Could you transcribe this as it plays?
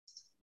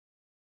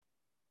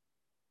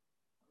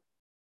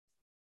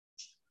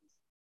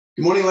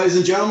Good morning, ladies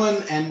and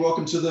gentlemen, and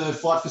welcome to the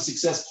Fight for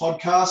Success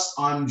podcast.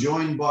 I'm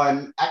joined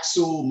by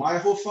Axel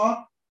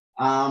Meyerhofer.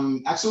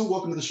 Axel,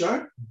 welcome to the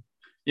show.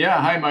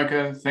 Yeah, hi,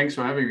 Michael. Thanks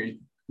for having me.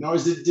 No,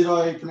 did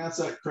I pronounce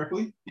that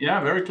correctly?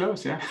 Yeah, very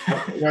close, yeah.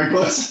 Very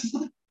close.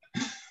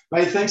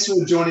 Mate, thanks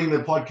for joining the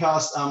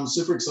podcast. I'm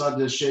super excited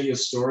to share your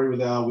story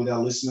with our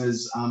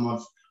listeners.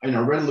 I've read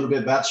a little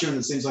bit about you, and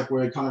it seems like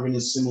we're kind of in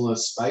a similar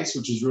space,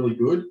 which is really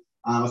good.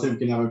 I think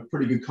we can have a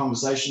pretty good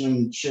conversation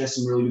and share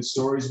some really good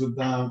stories with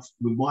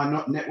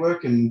my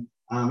network, and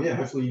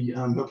hopefully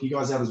help you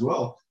guys out as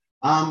well.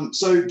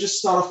 So just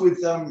start off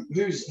with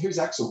who's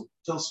Axel?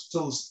 Tell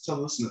the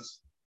listeners.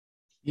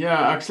 Yeah,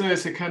 Axel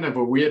is a kind of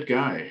a weird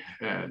guy,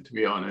 to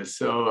be honest.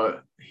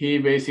 So he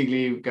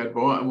basically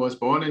was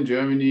born in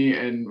Germany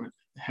and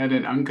had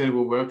an uncle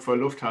who worked for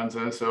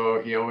Lufthansa.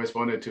 So he always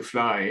wanted to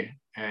fly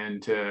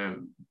and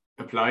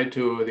applied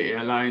to the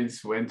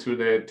airlines, went through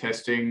the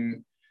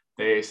testing.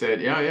 They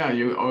said, yeah,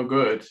 you're all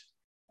good.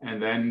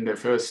 And then the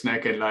first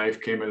snack in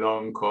life came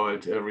along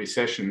called a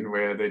recession,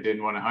 where they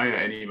didn't want to hire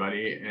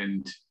anybody.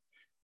 And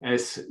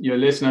as your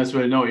listeners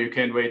will know, you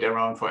can't wait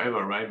around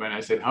forever, right? When I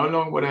said, how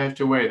long would I have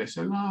to wait? They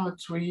said,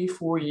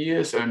 3-4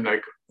 years. I'm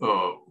like,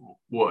 oh,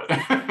 what?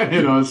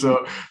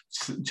 So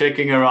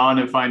checking around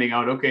and finding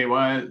out, okay,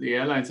 well, the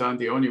airlines aren't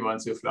the only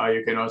ones who fly.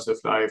 You can also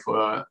fly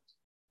for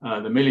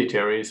the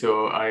military.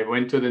 So I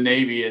went to the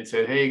Navy and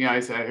said, hey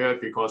guys, I heard,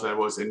 because I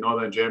was in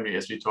Northern Germany,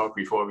 as we talked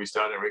before we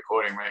started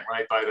recording,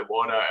 right by the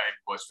water. I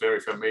was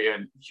very familiar,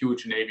 and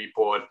huge Navy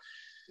port.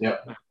 Yeah,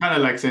 kind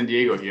of like San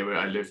Diego here where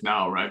I live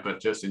now, right? But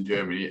just in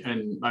Germany.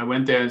 And I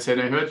went there and said,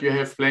 I heard you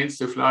have planes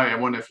to fly. I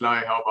want to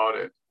fly. How about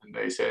it? And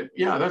they said,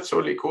 yeah, that's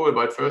totally cool.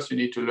 But first you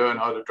need to learn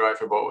how to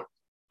drive a boat.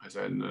 I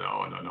said, no,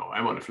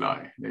 I want to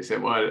fly. They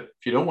said, well,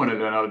 if you don't want to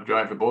learn how to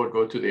drive a boat,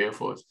 go to the Air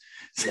Force.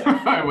 So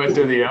I went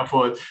to the Air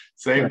Force,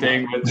 same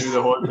thing, went through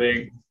the whole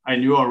thing. I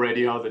knew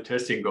already how the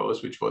testing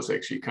goes, which was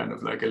actually kind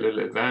of like a little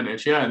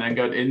advantage. Yeah, and then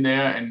got in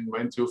there and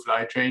went through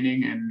flight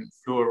training and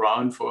flew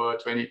around for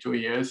 22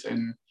 years.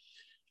 And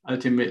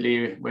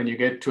ultimately, when you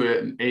get to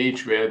an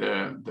age where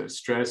the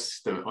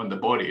stress on the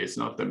body, it's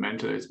not the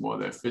mental, it's more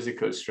the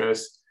physical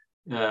stress,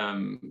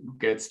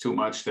 gets too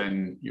much,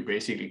 then you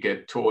basically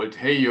get told,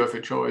 hey, you have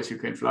a choice, you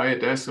can fly a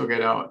desk or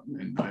get out.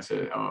 And I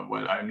said, oh,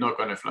 well, I'm not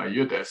going to fly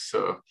your desk,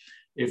 so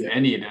if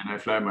any, then I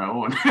fly my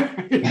own.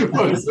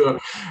 So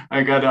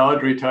I got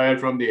out, retired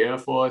from the Air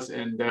Force,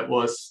 and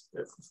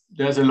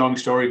there's a long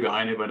story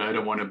behind it, but I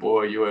don't want to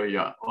bore you or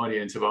your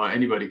audience about it.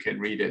 Anybody can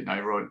read it, and I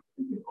wrote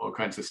all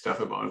kinds of stuff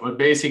about it. But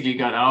basically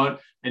got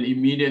out and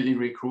immediately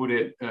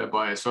recruited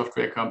by a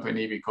software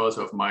company because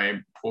of my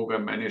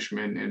program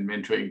management and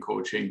mentoring,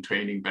 coaching,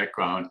 training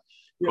background.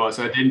 Because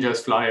I didn't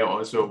just fly, I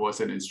also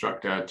was an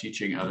instructor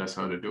teaching others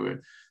how to do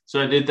it.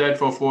 So I did that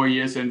for 4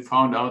 years and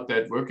found out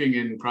that working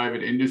in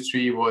private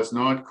industry was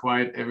not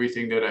quite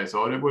everything that I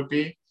thought it would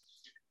be.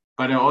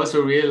 But I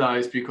also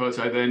realized, because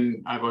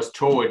I was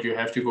told you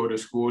have to go to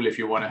school if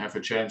you want to have a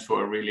chance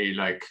for a really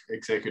like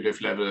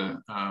executive level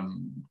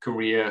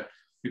career,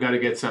 you got to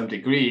get some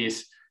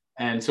degrees.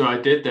 And so I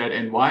did that.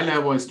 And while I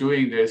was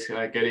doing this,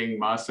 getting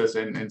masters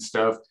and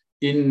stuff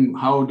in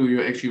how do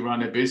you actually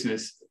run a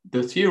business,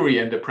 the theory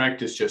and the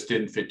practice just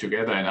didn't fit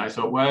together. And I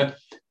thought, well,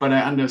 but I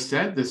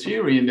understand the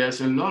theory and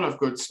there's a lot of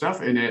good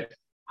stuff in it.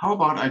 How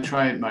about I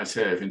try it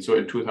myself? And so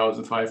in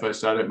 2005, I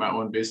started my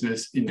own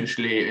business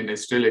initially, and it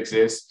still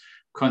exists,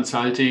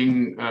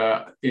 consulting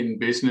in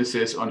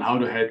businesses on how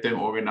to help them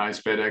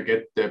organize better,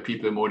 get their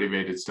people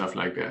motivated, stuff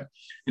like that.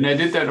 And I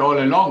did that all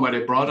along, but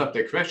it brought up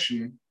the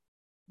question,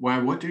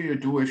 well, what do you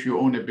do if you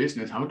own a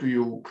business? How do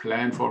you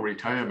plan for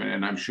retirement?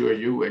 And I'm sure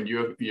you and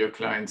your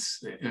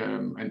clients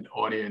and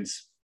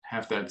audience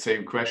have that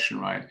same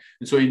question, right?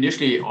 And so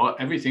initially,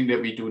 everything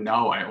that we do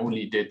now, I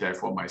only did that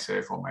for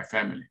myself or my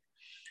family.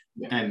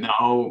 Yeah. And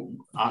now,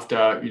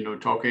 after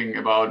talking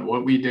about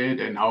what we did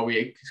and how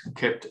we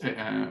kept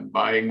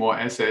buying more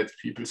assets,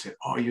 people said,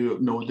 "Oh, you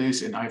know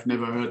this, and I've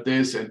never heard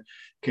this, and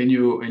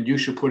you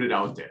should put it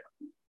out there."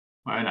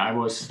 And I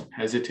was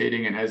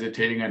hesitating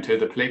until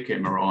the plague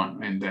came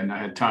around, and then I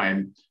had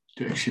time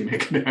to actually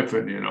make it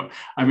happen.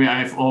 I mean,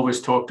 I've always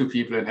talked to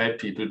people and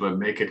helped people, but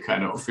make it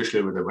kind of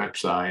official with a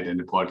website and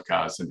the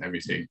podcast and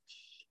everything.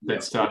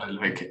 That started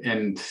like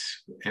end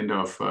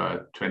of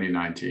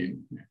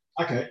 2019.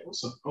 Okay,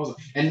 awesome.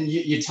 And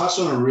you touched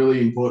on a really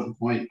important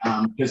point,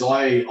 because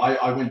I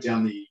went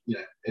down the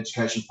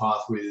education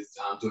path with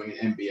doing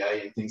an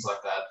MBA and things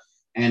like that.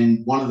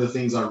 And one of the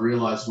things I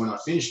realized when I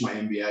finished my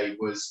MBA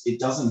was it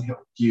doesn't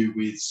help you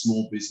with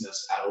small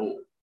business at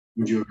all.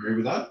 Would you agree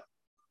with that?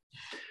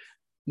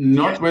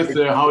 Not with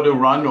how to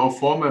run or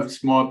form a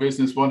small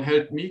business. What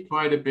helped me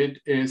quite a bit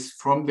is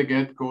from the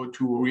get-go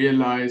to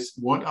realize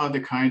what are the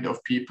kind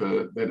of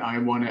people that I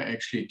want to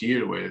actually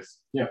deal with,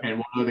 and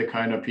what are the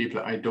kind of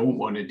people I don't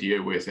want to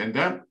deal with. And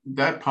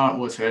that part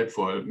was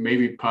helpful,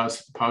 maybe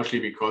partially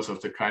because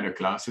of the kind of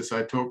classes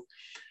I took.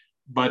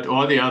 But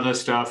all the other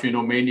stuff,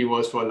 mainly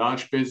was for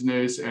large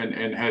business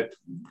and had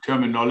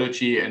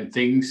terminology and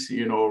things,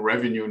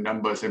 revenue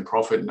numbers and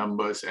profit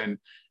numbers and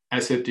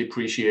asset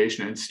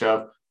depreciation and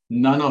stuff.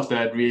 None of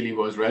that really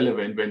was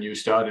relevant when you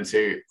start and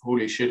say,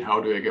 holy shit,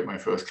 how do I get my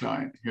first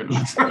client? You know?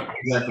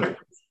 Exactly.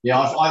 Yeah,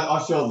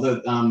 I felt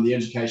that the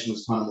education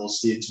was kind of more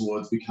steered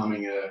towards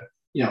becoming a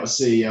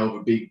CEO of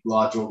a big,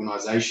 large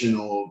organization,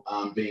 or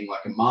being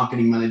like a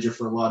marketing manager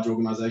for a large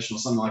organization or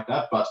something like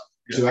that. But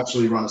to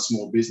actually run a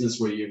small business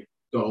where you've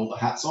got all the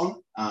hats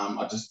on,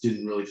 I just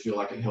didn't really feel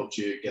like it helped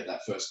you get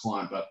that first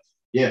client. But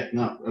yeah,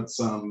 no, that's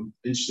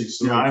interesting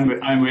story. Yeah,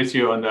 I'm with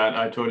you on that.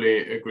 I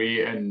totally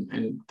agree.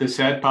 And the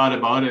sad part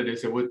about it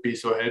is it would be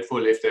so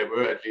helpful if there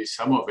were at least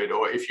some of it,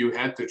 or if you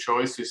had the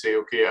choice to say,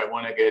 okay, I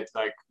want to get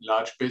like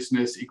large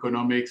business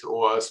economics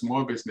or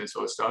small business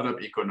or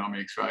startup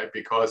economics, right?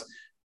 Because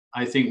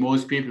I think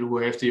most people who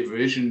have the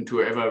vision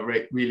to ever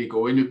really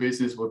go into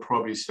business would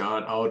probably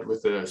start out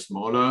with a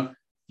smaller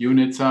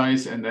unit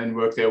size and then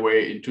work their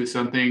way into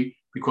something,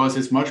 because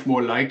it's much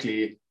more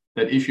likely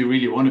that if you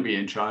really want to be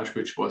in charge,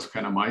 which was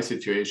kind of my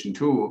situation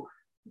too,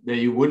 that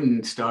you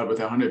wouldn't start with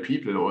 100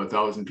 people or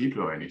 1,000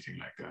 people or anything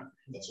like that.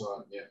 That's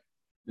right.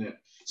 Yeah.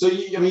 So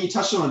you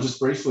touched on it just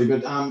briefly,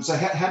 but so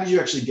how did you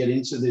actually get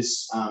into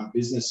this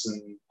business,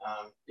 and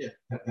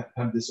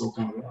how did this all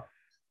come about?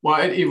 Well,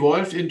 it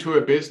evolved into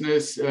a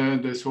business.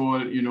 This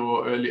whole,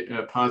 early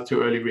path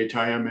to early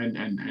retirement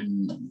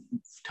and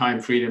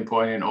time freedom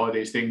point and all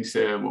these things,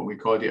 what we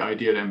call the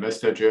ideal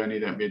investor journey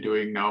that we're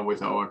doing now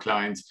with our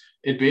clients.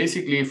 It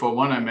basically, for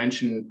one, I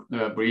mentioned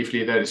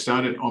briefly that it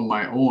started on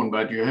my own,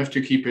 but you have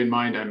to keep in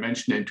mind, I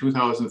mentioned in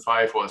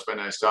 2005 was when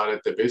I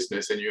started the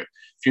business. And if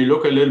you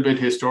look a little bit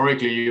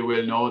historically, you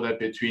will know that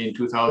between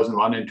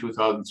 2001 and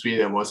 2003,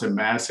 there was a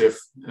massive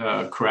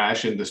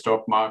crash in the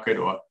stock market,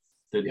 or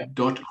the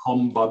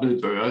dot-com bubble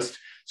burst.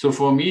 So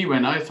for me,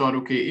 when I thought,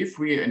 okay,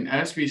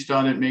 as we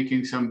started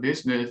making some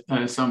business,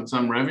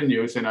 some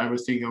revenues, and I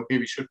was thinking, okay,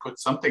 we should put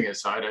something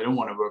aside. I don't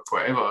want to work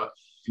forever.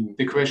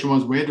 The question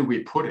was, where do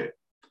we put it?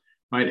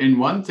 Right. And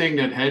one thing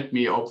that helped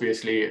me,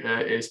 obviously,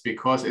 is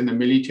because in the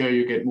military,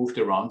 you get moved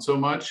around so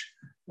much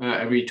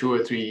every 2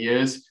 or 3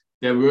 years.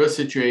 There were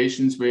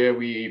situations where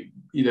we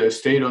either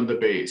stayed on the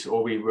base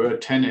or we were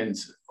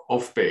tenants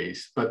off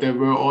base. But there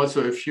were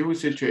also a few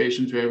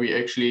situations where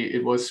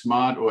it was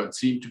smart, or it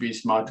seemed to be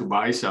smart, to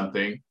buy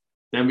something.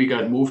 Then we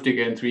got moved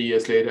again 3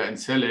 years later and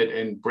sell it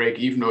and break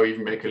even or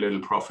even make a little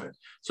profit.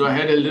 So I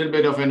had a little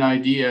bit of an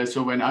idea.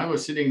 So when I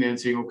was sitting there and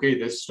saying, okay,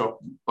 this stock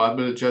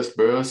bubble just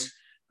burst,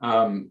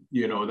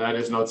 that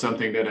is not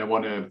something that I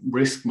want to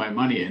risk my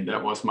money in.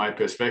 That was my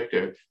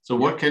perspective. So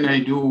what can I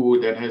do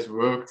that has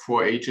worked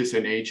for ages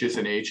and ages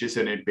and ages?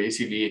 And it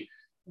basically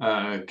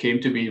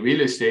came to be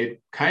real estate.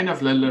 Kind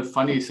of a little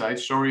funny side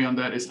story on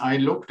that is I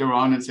looked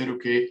around and said,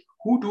 okay,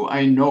 who do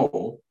I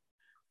know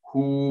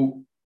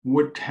who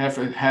would have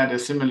had a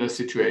similar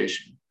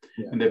situation?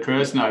 And the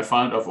person I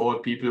found of all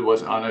people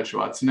was Arnold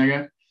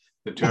Schwarzenegger,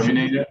 the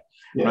Terminator,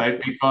 right?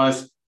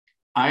 Because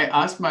I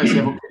asked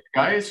myself, okay, the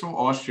guy is from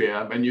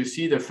Austria. When you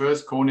see the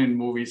first Conan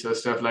movies or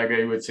stuff like that,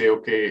 you would say,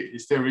 okay,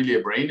 is there really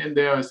a brain in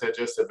there, or is there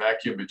just a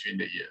vacuum between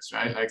the ears,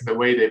 right? Like the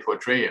way they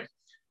portray him.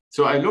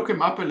 So I look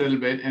him up a little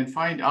bit and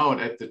find out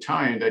at the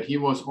time that he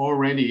was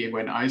already,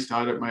 when I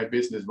started my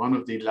business, one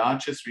of the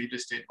largest real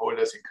estate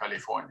holders in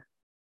California.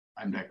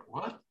 I'm like,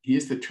 what? He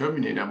is the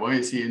Terminator. Why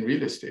is he in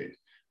real estate?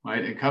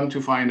 Right? And come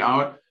to find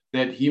out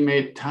that he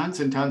made tons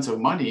and tons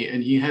of money,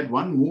 and he had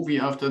one movie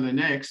after the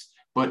next,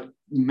 but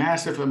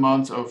massive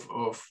amounts of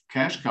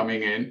cash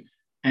coming in.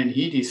 And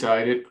he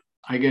decided,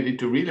 I get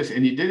into real estate.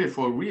 And he did it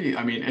for really,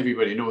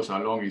 everybody knows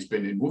how long he's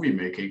been in movie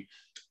making.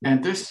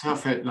 And this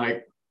stuff had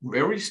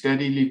very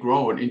steadily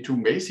grown into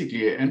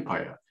basically an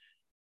empire.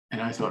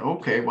 And I thought,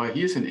 okay, well,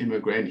 he's an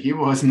immigrant. He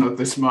was not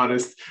the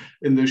smartest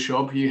in the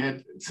shop. He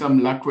had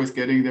some luck with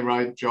getting the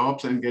right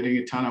jobs and getting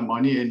a ton of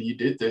money, and he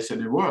did this and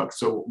it worked.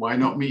 So why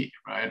not me,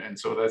 right? And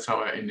so that's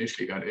how I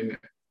initially got in it.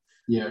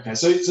 Yeah, okay.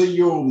 So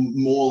you're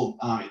more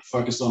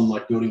focused on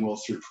building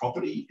wealth through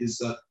property? Is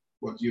that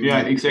what you?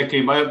 Yeah,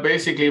 exactly. But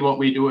basically what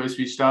we do is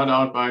we start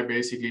out by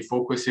basically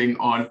focusing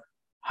on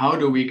how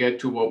do we get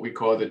to what we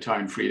call the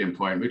time freedom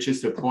point, which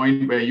is the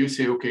point where you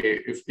say,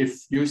 okay,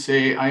 if you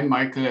say, I'm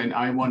Michael and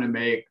I want to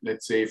make,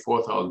 let's say,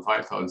 4,000,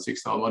 5,000,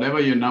 6,000, whatever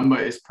your number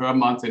is per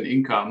month in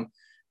income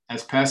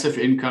as passive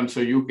income. So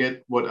you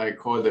get what I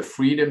call the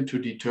freedom to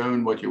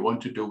determine what you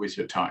want to do with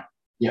your time.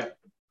 Yeah.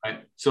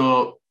 Right.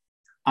 So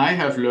I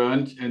have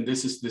learned, and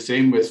this is the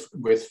same with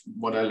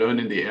what I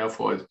learned in the Air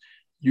Force,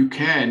 you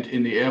can't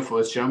in the Air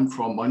Force jump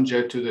from one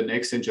jet to the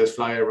next and just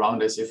fly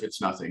around as if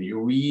it's nothing.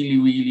 You really,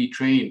 really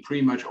train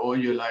pretty much all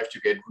your life to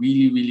get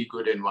really, really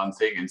good in one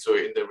thing. And so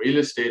in the real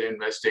estate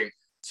investing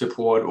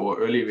support or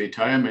early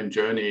retirement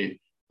journey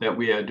that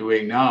we are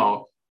doing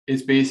now,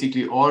 it's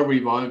basically all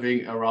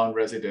revolving around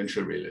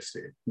residential real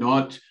estate,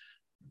 not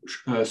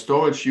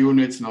storage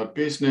units, not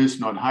business,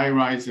 not high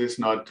rises,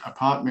 not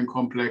apartment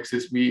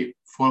complexes. We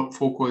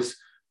focus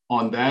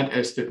on that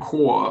as the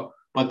core.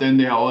 But then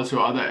there are also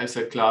other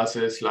asset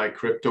classes like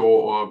crypto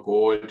or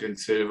gold and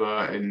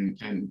silver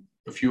and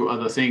a few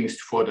other things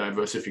for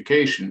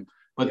diversification.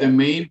 But the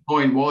main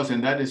point was,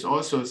 and that is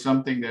also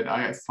something that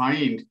I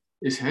find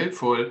is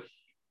helpful,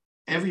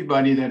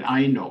 everybody that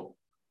I know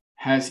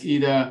has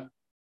either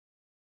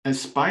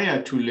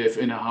aspired to live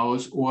in a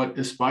house or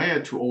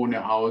aspired to own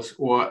a house,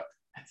 or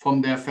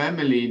from their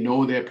family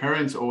know their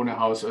parents own a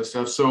house or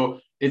stuff. So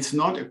it's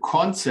not a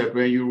concept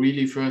where you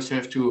really first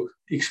have to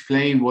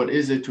explain what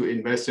is it to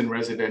invest in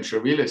residential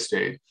real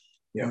estate.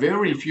 Yeah.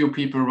 Very few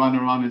people run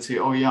around and say,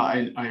 oh yeah,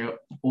 I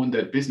own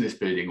that business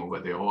building over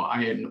there, or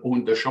I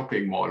own the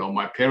shopping mall, or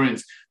my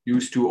parents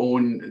used to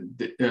own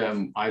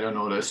the, I don't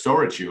know, the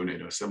storage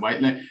unit or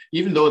something.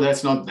 Even though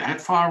that's not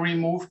that far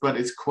removed, but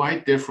it's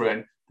quite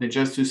different than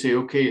just to say,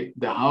 okay,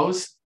 the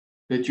house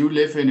that you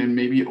live in and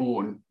maybe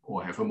own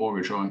or have a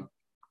mortgage on,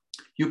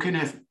 you can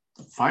have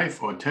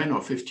 5 or 10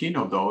 or 15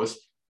 of those,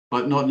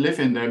 but not live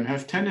in them,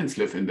 have tenants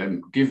live in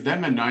them, give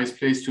them a nice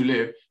place to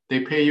live,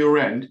 they pay you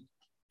rent.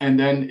 And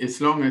then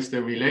as long as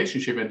the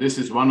relationship, and this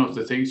is one of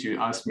the things you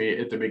asked me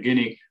at the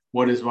beginning,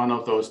 what is one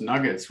of those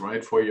nuggets,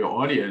 right, for your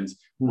audience?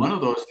 One of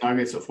those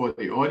nuggets for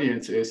the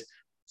audience is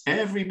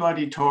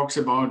everybody talks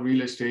about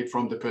real estate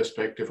from the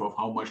perspective of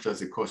how much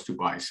does it cost to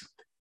buy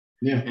something.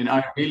 Yeah. And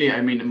I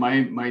mean,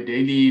 my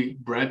daily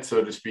bread,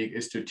 so to speak,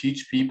 is to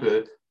teach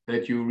people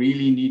that you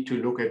really need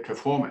to look at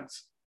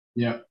performance.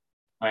 Yeah.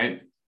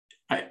 Right.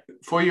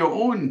 For your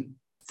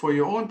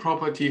own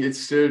property, it's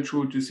still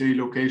true to say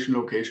location,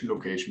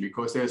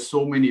 because there's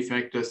so many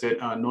factors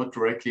that are not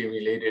directly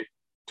related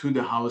to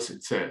the house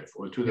itself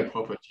or to the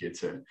property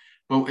itself.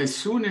 But as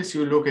soon as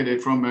you look at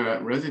it from a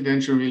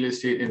residential real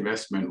estate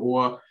investment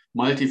or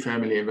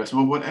multifamily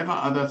investment or whatever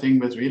other thing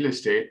with real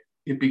estate,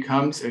 it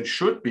becomes and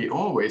should be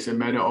always a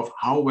matter of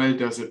how well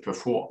does it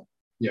perform.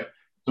 Yeah.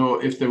 So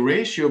if the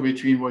ratio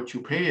between what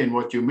you pay and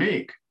what you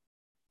make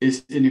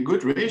is in a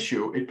good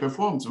ratio, it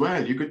performs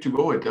well. You're good to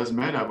go. It doesn't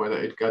matter whether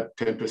it got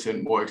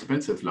 10% more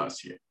expensive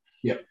last year.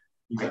 Yeah.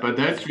 Exactly. But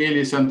that's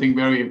really something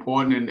very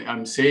important. And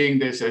I'm saying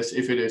this as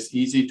if it is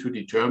easy to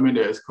determine.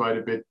 There's quite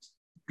a bit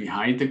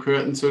behind the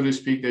curtain, so to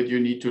speak, that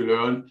you need to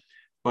learn.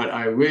 But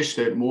I wish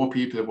that more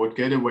people would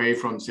get away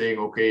from saying,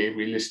 okay,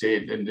 real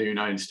estate in the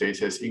United States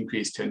has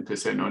increased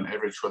 10% on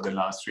average for the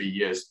last 3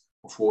 years,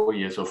 or 4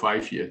 years, or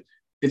 5 years.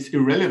 It's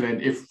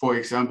irrelevant if, for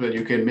example,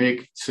 you can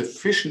make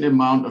sufficient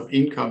amount of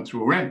income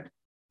through rent.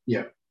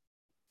 Yeah.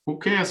 Who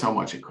cares how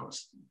much it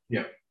costs?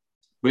 Yeah.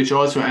 Which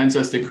also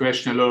answers the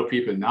question a lot of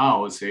people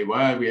now say,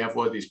 well, we have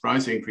all these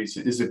price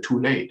increases. Is it too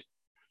late?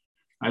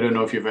 I don't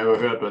know if you've ever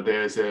heard, but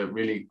there's a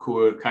really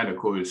cool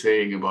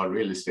saying about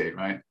real estate,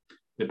 right?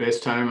 The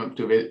best time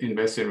to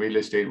invest in real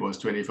estate was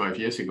 25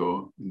 years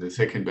ago. And the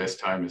second best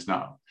time is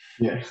now.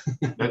 Yeah.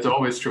 That's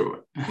always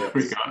true, yes,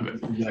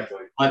 regardless.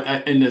 Exactly.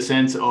 But in the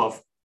sense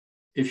of,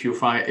 if you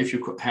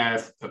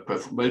have a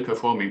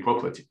well-performing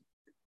property,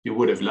 you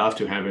would have loved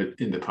to have it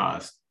in the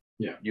past.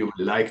 Yeah. You would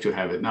like to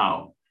have it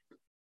now.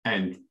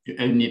 And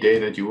any day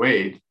that you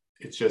wait,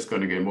 it's just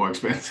going to get more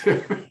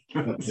expensive.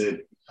 That's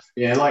it.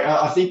 Yeah, like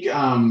I think,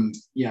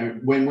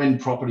 when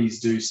properties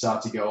do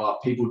start to go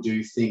up, people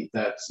do think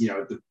that,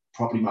 the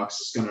property market's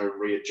just going to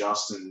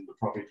readjust and the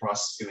property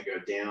price is going to go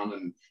down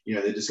and,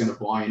 they're just going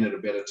to buy in at a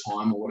better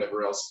time or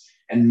whatever else.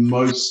 And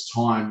most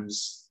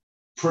times,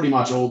 pretty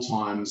much all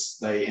times,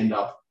 they end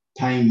up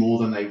paying more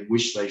than they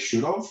wish they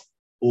should have,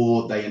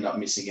 or they end up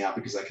missing out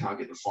because they can't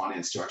get the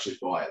finance to actually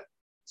buy it.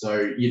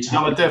 So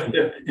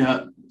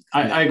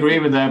I agree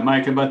with that,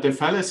 Michael. But the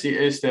fallacy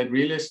is that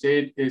real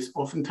estate is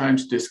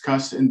oftentimes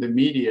discussed in the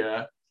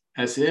media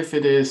as if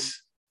it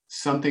is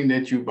something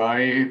that you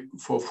buy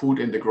for food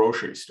in the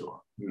grocery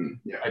store.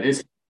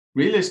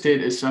 Real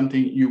estate is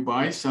something you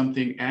buy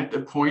something at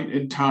a point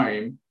in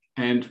time,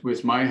 and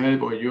with my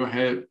help or your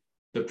help,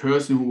 the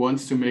person who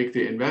wants to make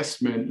the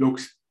investment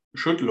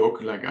should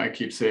look, like I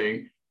keep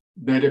saying,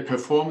 that it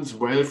performs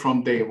well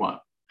from day one.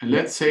 And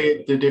let's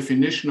say the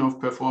definition of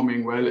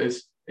performing well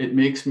is it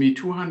makes me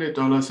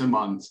 $200 a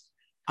month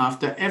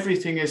after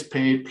everything is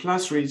paid,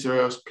 plus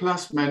reserves,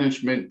 plus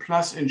management,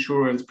 plus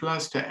insurance,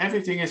 plus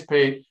everything is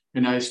paid,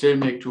 and I still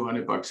make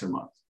 $200 a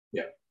month.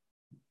 Yeah.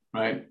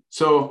 Right.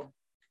 So,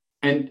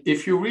 and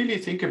if you really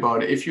think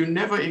about it, if you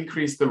never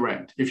increase the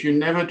rent, if you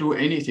never do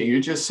anything,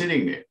 you're just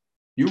sitting there,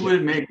 you will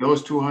make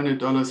those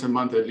 $200 a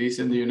month, at least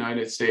in the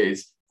United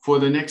States, for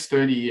the next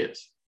 30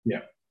 years.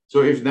 Yeah.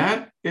 So if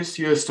that is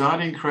your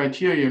starting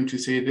criterion to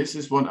say, this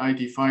is what I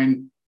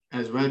define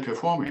as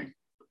well-performing,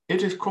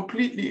 it is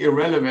completely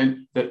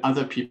irrelevant that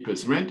other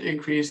people's rent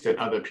increase, that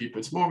other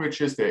people's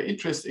mortgages, their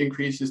interest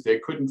increases, they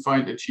couldn't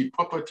find a cheap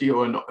property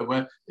or not.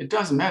 Well, it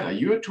doesn't matter.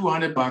 Your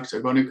 $200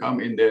 are going to come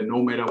in there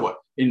no matter what.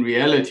 In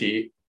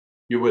reality,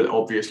 you will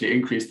obviously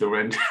increase the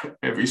rent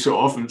every so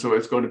often, so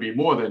it's going to be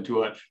more than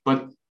 200.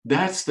 But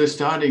that's the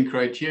starting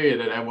criteria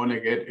that I want to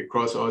get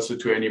across also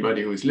to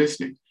anybody who's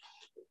listening.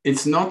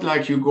 It's not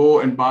like you go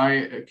and buy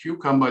a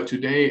cucumber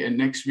today and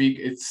next week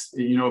it's,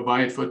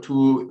 buy it for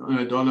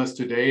 $2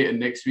 today and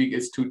next week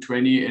it's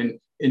 $2.20 and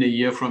in a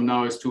year from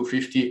now it's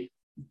 $2.50.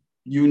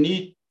 You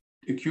need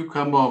a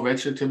cucumber or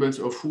vegetables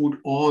or food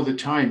all the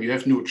time. You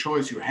have no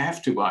choice. You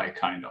have to buy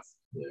kind of.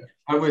 Yeah.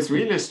 But with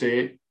real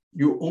estate,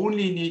 you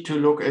only need to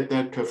look at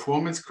that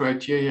performance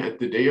criteria at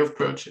the day of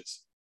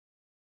purchase.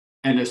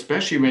 And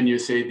especially when you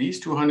say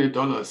these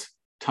 $200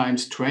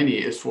 times 20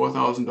 is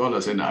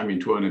 $4,000. And I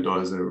mean,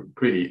 $200 is a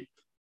pretty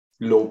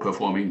low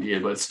performing deal,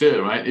 but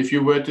still, right? If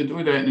you were to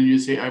do that and you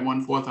say, I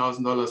want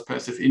 $4,000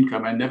 passive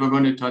income, I'm never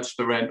going to touch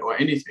the rent or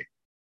anything.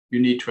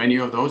 You need 20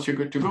 of those, you're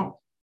good to go.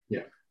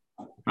 Yeah.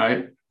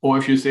 Right. Or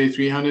if you say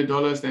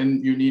 $300,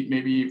 then you need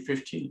maybe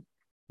 15.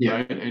 Yeah.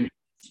 Right.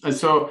 And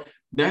so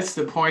that's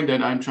the point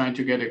that I'm trying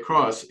to get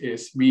across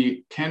is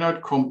we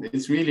cannot,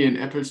 it's really an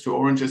apples to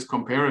oranges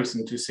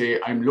comparison to say,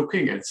 I'm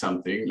looking at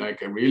something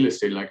like a real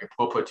estate, like a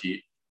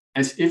property,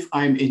 as if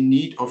I'm in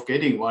need of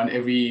getting one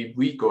every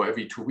week or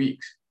every 2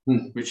 weeks,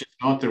 which is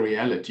not the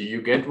reality.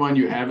 You get one,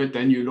 you have it,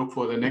 then you look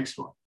for the next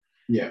one.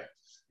 Yeah.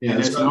 Yeah.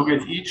 And as long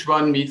as each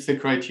one meets the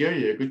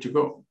criteria, you're good to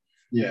go.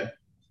 Yeah.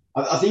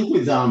 I think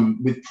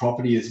with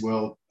property as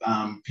well,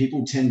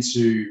 people tend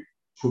to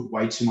put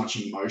way too much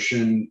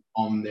emotion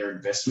on their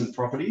investment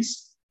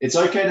properties. It's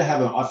okay to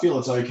have I feel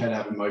it's okay to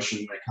have emotion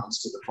when it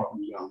comes to the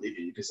property you're going to live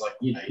in, because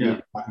you need to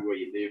be happy where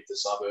you live, the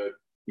suburb,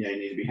 you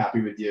need to be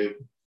happy with your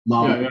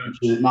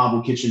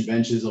marble kitchen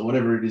benches or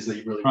whatever it is that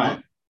you really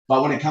want.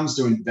 But when it comes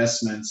to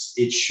investments,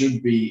 it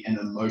should be an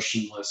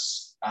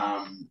emotionless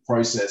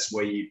process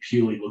where you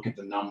purely look at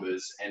the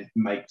numbers and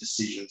make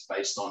decisions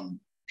based on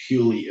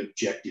purely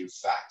objective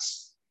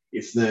facts.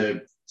 If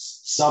the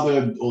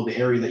suburb or the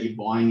area that you're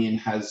buying in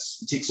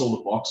ticks all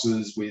the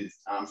boxes with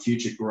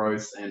future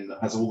growth and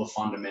has all the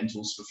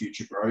fundamentals for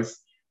future growth,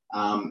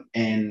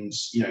 and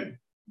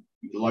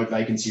low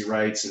vacancy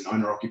rates and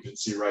owner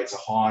occupancy rates are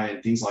high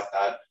and things like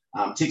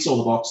that, ticks all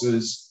the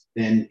boxes,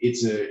 then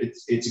it's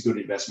a good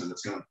investment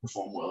that's going to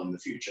perform well in the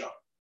future.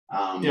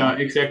 Yeah,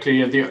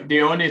 exactly.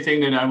 The only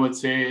thing that I would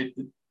say,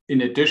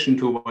 in addition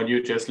to what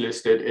you just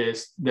listed,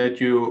 is that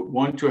you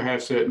want to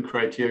have certain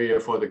criteria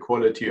for the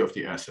quality of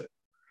the asset.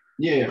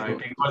 Yeah, right?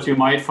 Because you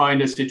might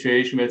find a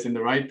situation where it's in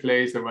the right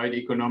place, the right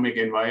economic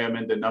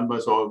environment, the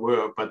numbers all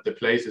work, but the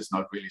place is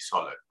not really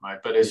solid, right?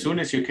 But as soon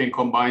as you can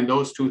combine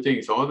those two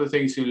things, all the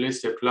things you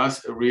listed,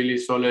 plus a really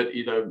solid,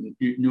 either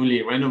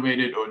newly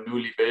renovated or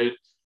newly built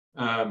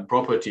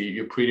property,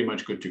 you're pretty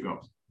much good to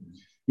go.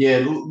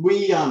 Yeah,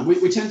 we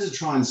tend to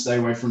try and stay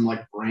away from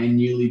like brand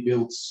newly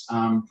built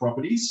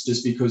properties,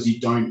 just because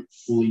you don't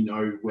fully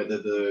know whether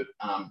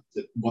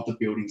what the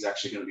building's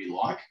actually going to be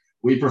like.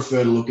 We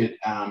prefer to look at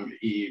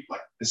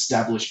like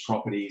established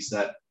properties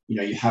that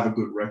you have a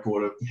good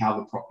record of how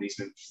the property's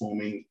been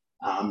performing.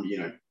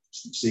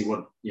 See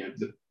what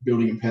the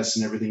building and pests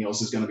and everything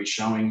else is going to be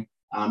showing.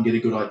 Get a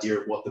good idea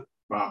of what the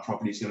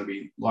property is going to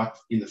be like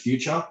in the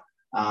future.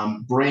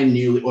 Brand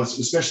new, or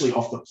especially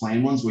off the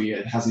plan ones where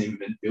it hasn't even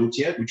been built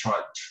yet, we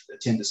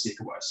tend to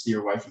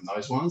steer away from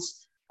those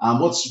ones.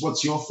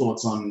 What's your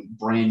thoughts on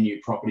brand new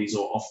properties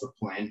or off the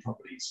plan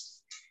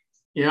properties?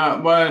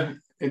 Yeah, well,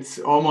 it's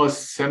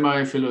almost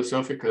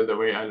semi-philosophical the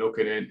way I look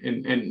at it,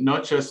 and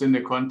not just in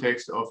the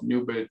context of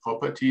new build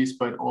properties,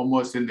 but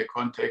almost in the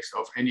context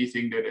of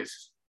anything that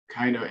is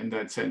kind of in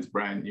that sense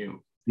brand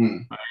new.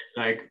 Right?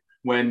 Like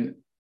when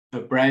a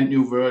brand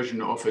new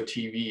version of a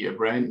TV, a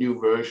brand new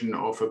version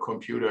of a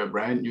computer, a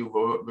brand new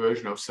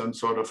version of some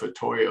sort of a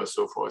toy or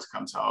so forth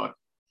comes out.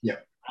 Yeah.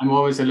 I'm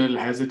always a little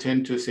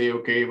hesitant to say,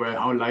 okay, well,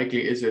 how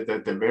likely is it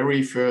that the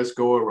very first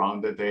go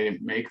around that they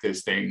make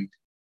this thing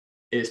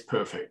is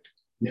perfect?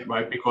 Yeah.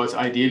 Right? Because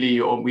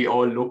ideally, we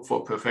all look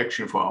for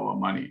perfection for our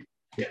money.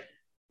 Yeah.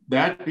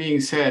 That being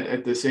said,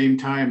 at the same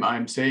time,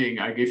 I'm saying,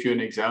 I give you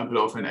an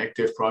example of an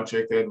active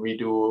project that we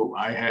do.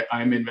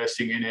 I'm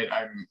investing in it.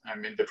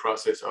 I'm in the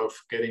process of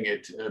getting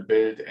it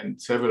built,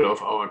 and several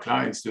of our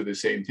clients do the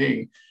same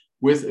thing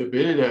with a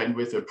builder and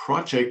with a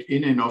project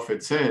in and of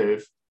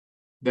itself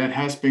that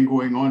has been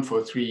going on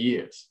for 3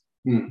 years.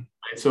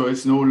 So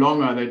it's no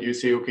longer that you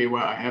say, okay,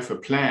 well, I have a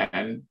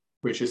plan,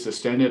 which is a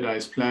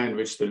standardized plan,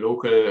 which the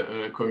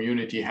local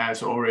community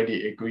has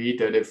already agreed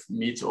that it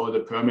meets all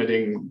the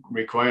permitting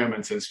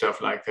requirements and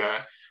stuff like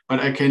that. But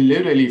I can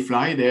literally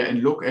fly there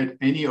and look at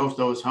any of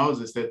those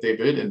houses that they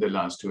built in the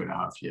last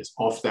 2.5 years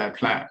off that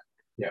plan.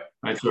 Yeah.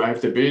 Right. So I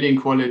have the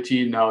building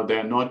quality. Now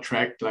they're not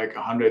tracked like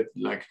 100,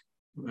 like,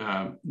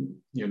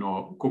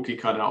 cookie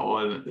cutter,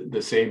 all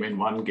the same in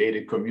one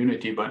gated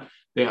community, but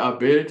they are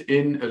built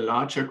in a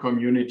larger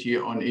community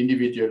on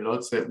individual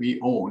lots that we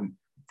own.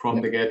 From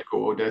the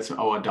get-go, that's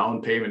our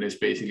down payment, is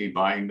basically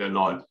buying the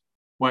lot.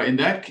 Well, in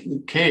that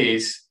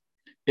case,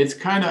 it's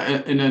kind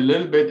of in a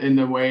little bit in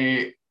a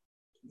way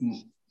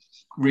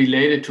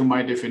related to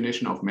my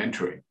definition of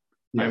mentoring.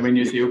 Yeah. And when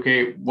you say,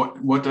 okay,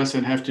 what does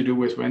it have to do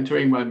with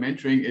mentoring? Well,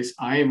 mentoring is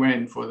I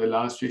went for the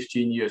last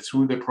 15 years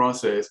through the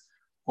process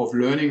of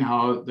learning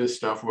how this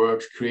stuff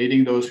works,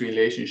 creating those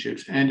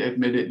relationships, and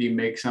admittedly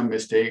make some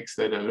mistakes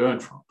that I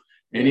learned from.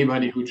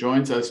 Anybody who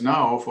joins us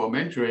now for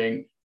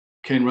mentoring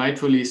can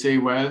rightfully say,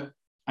 well,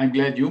 I'm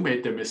glad you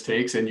made the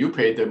mistakes and you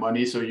paid the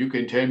money, so you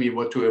can tell me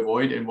what to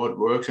avoid and what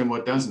works and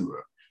what doesn't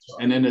work.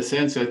 And in a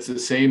sense, that's the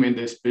same in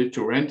this build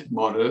to rent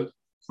model,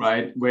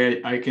 right?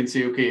 Where I can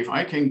say, okay, if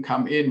I can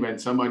come in when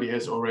somebody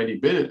has already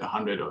built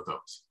 100 of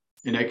those,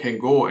 and I can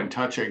go and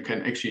touch and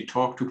can actually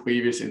talk to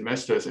previous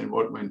investors and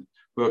what went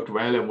worked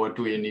well and what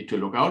do you need to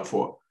look out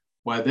for.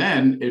 Well,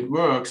 then it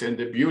works. And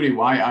the beauty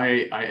why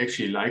I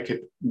actually like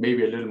it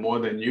maybe a little more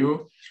than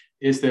you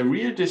is the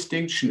real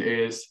distinction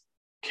is,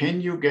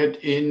 can you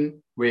get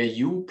in where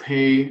you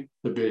pay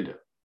the builder?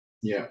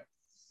 Yeah.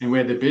 And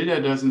where the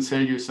builder doesn't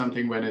sell you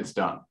something when it's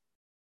done.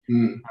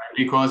 Mm.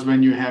 Because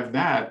when you have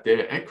that,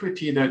 the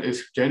equity that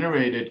is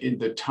generated in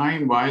the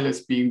time while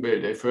it's being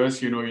built, at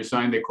first, you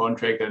sign the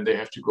contract and they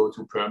have to go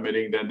through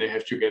permitting, then they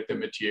have to get the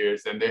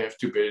materials, then they have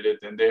to build it,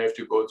 then they have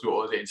to go through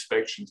all the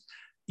inspections.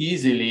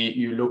 Easily,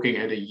 you're looking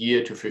at a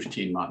year to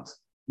 15 months.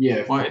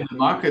 Yeah. Well, in the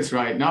markets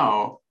right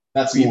now,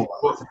 that's more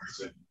like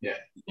yeah.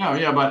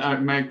 Yeah, but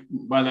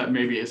that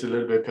maybe is a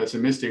little bit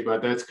pessimistic,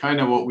 but that's kind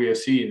of what we are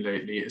seeing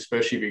lately,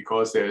 especially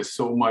because there is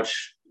so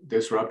much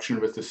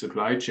disruption with the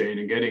supply chain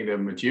and getting the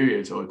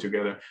materials all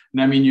together.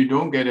 And I mean, you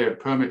don't get a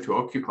permit to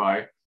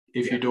occupy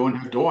if you don't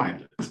have door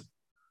handles.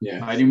 Yeah.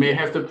 Right? You may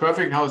have the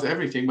perfect house,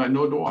 everything, but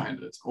no door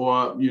handles,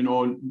 or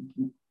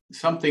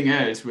something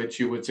else which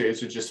you would say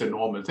is just a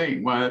normal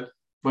thing. Well,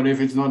 but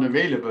if it's not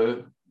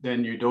available,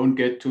 then you don't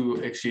get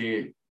to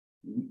actually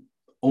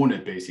own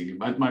it, basically.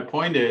 But my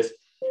point is,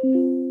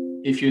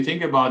 if you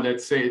think about,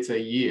 let's say it's a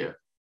year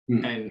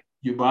and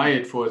you buy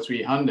it for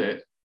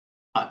 300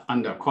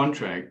 under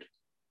contract,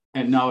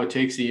 and now it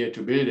takes a year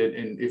to build it.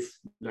 And if,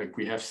 like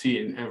we have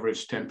seen,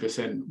 average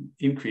 10%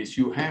 increase,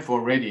 you have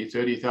already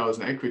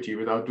 30,000 equity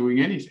without doing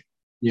anything.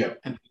 Yeah.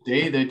 And the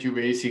day that you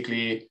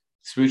basically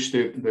switch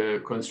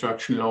the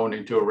construction loan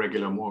into a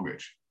regular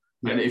mortgage.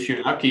 Yeah. And if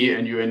you're lucky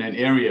and you're in an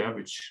area,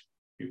 which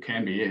you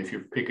can be if you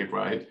pick it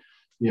right,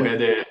 where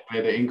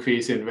the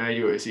increase in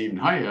value is even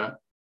higher,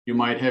 you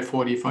might have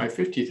 45,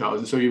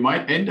 50,000. So you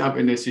might end up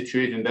in a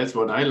situation. That's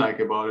what I like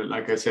about it.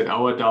 Like I said,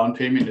 our down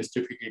payment is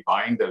typically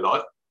buying the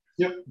lot.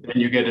 Yep. Then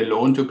you get a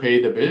loan to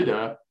pay the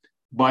builder.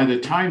 By the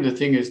time the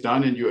thing is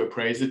done and you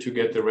appraise it to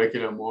get the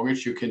regular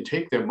mortgage, you can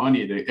take the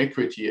money, the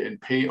equity,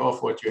 and pay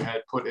off what you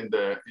had put in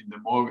the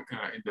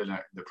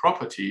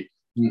property.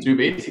 So you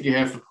basically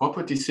have the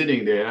property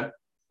sitting there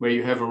where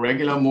you have a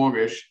regular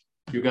mortgage.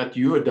 You got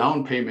your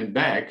down payment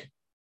back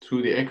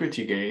through the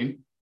equity gain,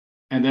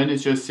 and then it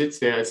just sits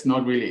there. It's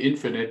not really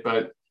infinite,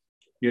 but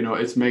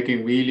it's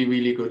making really,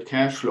 really good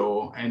cash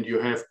flow, and you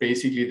have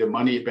basically the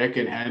money back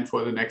in hand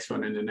for the next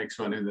one and the next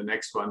one and the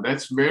next one.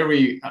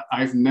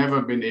 I've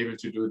never been able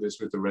to do this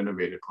with the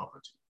renovated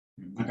property.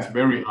 It's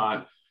very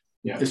hard,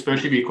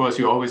 especially because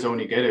you always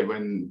only get it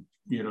when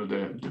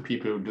the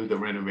people who do the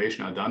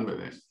renovation are done with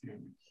it.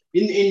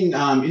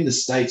 In the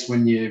States,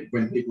 when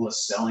people are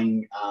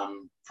selling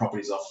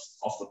properties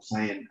off the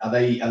plan, are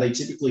they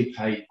typically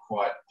paid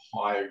quite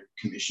high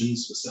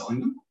commissions for selling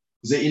them?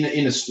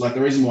 Because like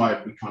the reason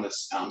why we kind of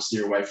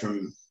steer away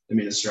from them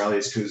in Australia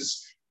is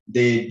because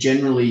they're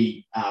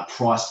generally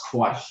priced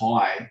quite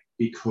high,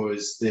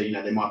 because they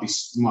might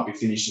be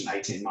finished in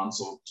 18 months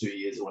or 2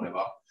 years or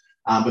whatever.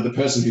 But the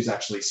person who's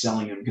actually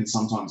selling them can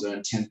sometimes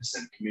earn 10%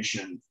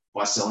 commission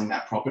by selling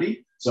that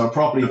property. So a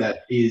property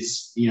that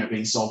is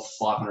being sold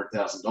for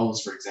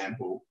 $500,000, for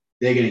example,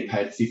 they're getting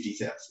paid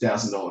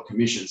 $50,000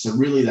 commission. So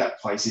really that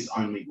place is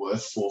only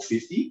worth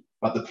 $450,000,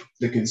 but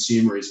the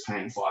consumer is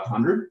paying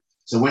 $500,000.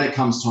 So when it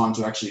comes time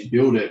to actually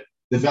build it,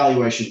 the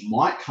valuation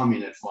might come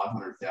in at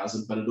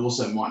 $500,000, but it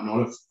also might not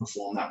have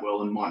performed that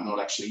well and might not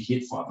actually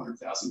hit $500,000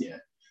 yet.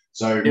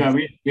 So yeah,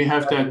 we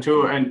have that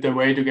too. And the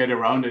way to get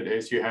around it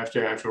is you have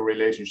to have a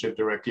relationship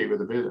directly with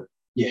the builder.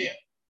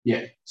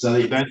 Yeah.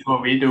 So that's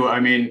what we do. I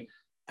mean,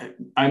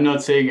 I'm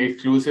not saying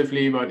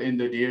exclusively, but in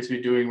the deals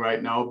we're doing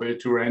right now,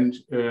 build to rent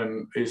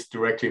is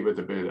directly with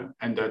the builder,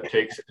 and that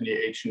takes any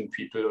agent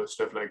people or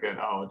stuff like that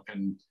out.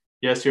 And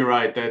yes, you're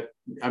right.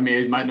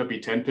 It might not be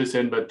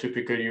 10%, but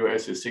typically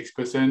US is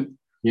 6%.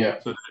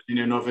 Yeah. So that in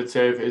and of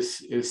itself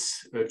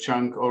is a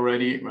chunk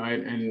already,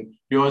 right? And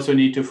you also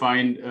need to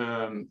find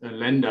a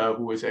lender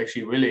who is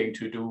actually willing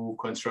to do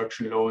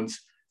construction loans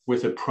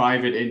with a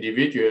private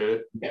individual,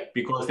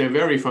 because they're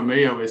very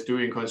familiar with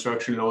doing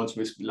construction loans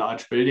with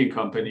large building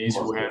companies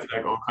who have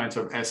like all kinds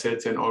of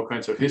assets and all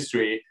kinds of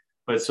history.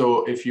 But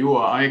so if you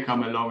or I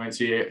come along and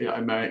say,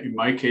 in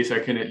my case, I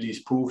can at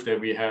least prove that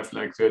we have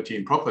like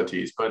 13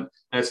 properties, but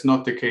that's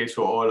not the case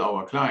for all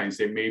our clients.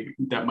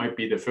 That might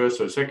be the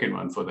first or second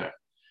one for them.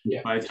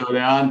 Yeah. Right. So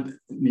there aren't,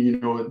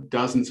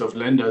 dozens of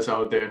lenders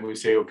out there who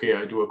say, okay,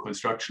 I do a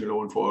construction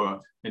loan for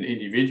an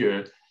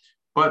individual.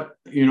 But,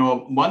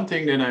 one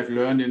thing that I've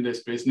learned in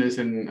this business,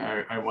 and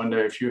I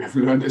wonder if you have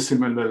learned a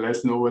similar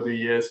lesson over the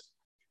years,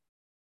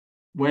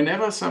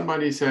 whenever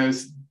somebody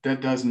says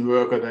that doesn't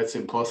work or that's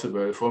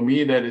impossible, for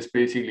me, that is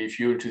basically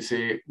fuel to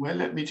say, well,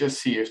 let me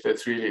just see if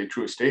that's really a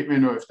true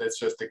statement or if that's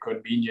just a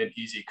convenient,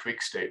 easy,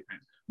 quick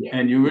statement. Yeah.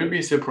 And you will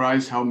be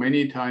surprised how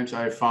many times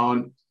I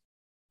found,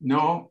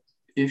 no,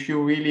 if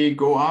you really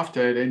go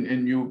after it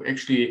and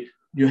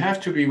you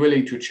have to be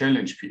willing to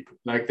challenge people.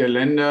 Like the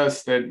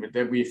lenders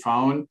that we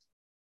found,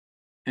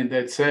 and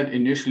that said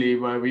initially,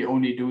 well, we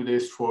only do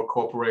this for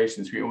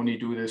corporations, we only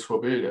do this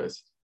for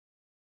builders.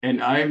 And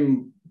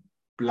I'm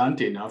blunt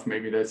enough,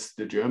 maybe that's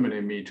the German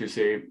in me, to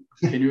say,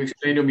 can you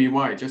explain to me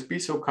why? Just be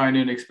so kind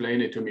and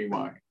explain it to me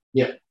why.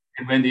 Yeah.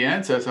 And when the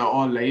answers are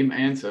all lame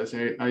answers,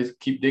 I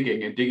keep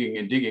digging and digging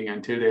and digging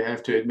until they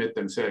have to admit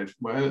themselves,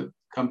 well,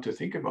 come to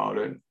think about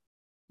it,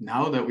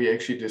 now that we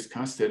actually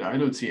discussed it, I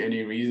don't see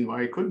any reason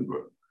why it couldn't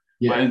work.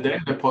 Yeah. But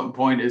then the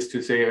point is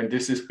to say, and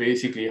this is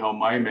basically how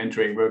my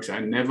mentoring works, I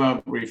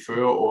never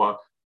refer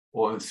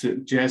or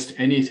suggest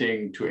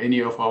anything to any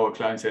of our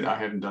clients that I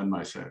haven't done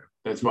myself.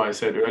 That's why I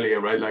said earlier,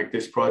 right? Like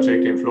this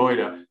project in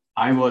Florida,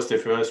 I was the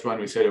first one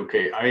who said,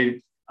 okay,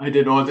 I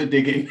did all the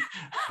digging,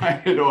 I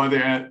did all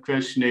the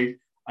questioning.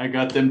 I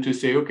got them to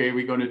say, okay,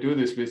 we're going to do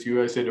this with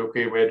you. I said,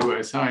 okay, where do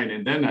I sign?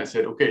 And then I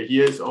said, okay,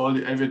 here's all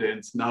the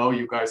evidence. Now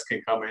you guys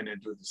can come in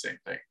and do the same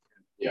thing.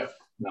 Yeah,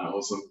 no,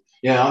 awesome.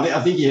 Yeah,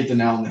 I think you hit the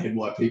nail on the head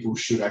why people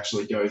should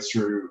actually go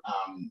through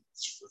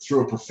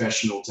a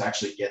professional to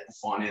actually get the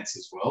finance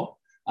as well.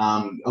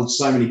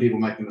 So many people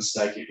make the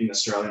mistake in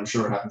Australia. I'm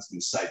sure it happens in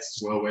the States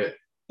as well, where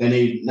they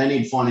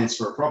need finance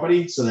for a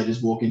property. So they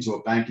just walk into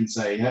a bank and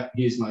say, yeah,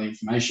 here's my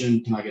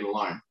information. Can I get a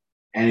loan?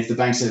 And if the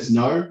bank says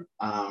no,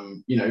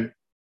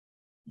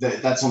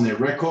 that's on their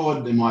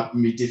record. It might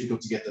be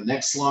difficult to get the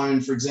next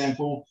loan, for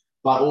example,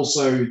 but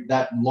also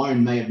that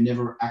loan may have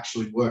never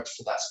actually worked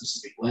for that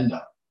specific lender.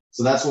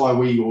 So that's why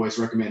we always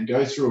recommend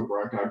go through a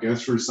broker, go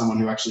through someone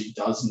who actually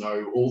does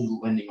know all the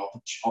lending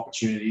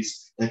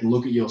opportunities. They can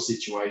look at your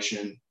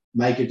situation,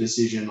 make a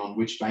decision on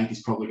which bank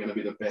is probably going to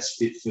be the best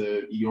fit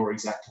for your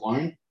exact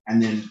loan.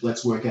 And then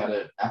let's work out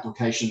an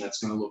application that's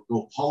going to look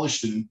all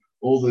polished and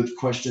all the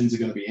questions are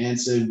going to be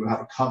answered. We'll have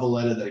a cover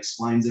letter that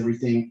explains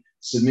everything,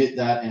 submit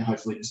that, and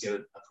hopefully just get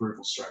an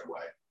approval straight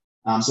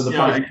away. So the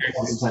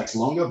process takes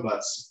longer,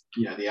 but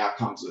the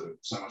outcomes are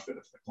so much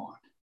better for the client.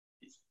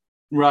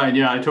 Right.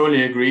 Yeah, I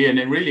totally agree. And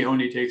it really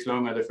only takes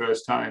longer the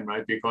first time,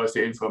 right? Because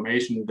the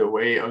information, the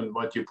way on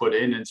what you put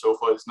in and so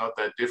forth is not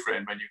that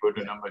different when you go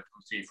to number 2,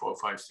 3, 4,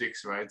 5,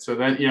 6, right? So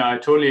that, I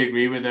totally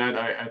agree with that.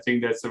 I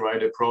think that's the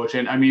right approach.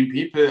 And I mean,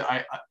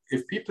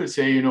 if people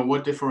say,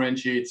 what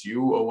differentiates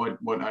you or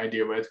what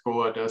Idea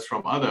Redcore does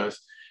from others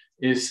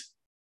is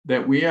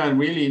that we are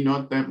really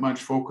not that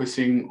much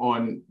focusing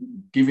on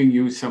giving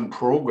you some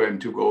program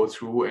to go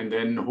through. And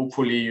then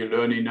hopefully you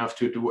learn enough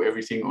to do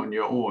everything on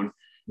your own.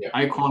 Yeah.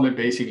 I call it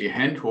basically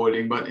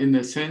hand-holding, but in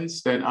the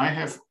sense that I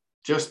have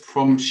just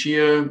from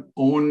sheer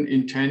own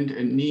intent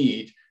and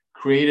need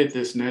created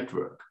this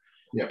network.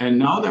 Yeah. And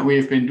now that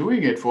we've been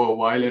doing it for a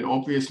while and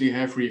obviously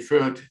have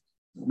referred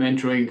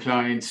mentoring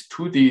clients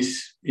to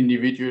these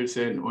individuals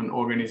and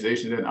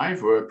organizations that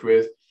I've worked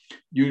with,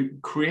 you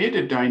create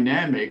a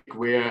dynamic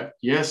where,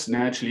 yes,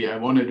 naturally, I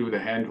want to do the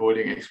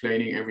hand-holding,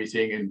 explaining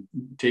everything and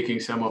taking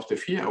some of the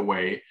fear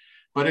away.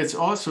 But it's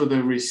also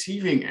the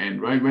receiving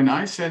end, right? When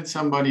I send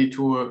somebody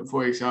to,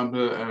 for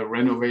example, a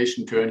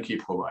renovation turnkey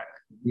provider,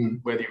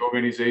 where the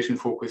organization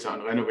focuses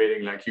on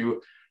renovating, like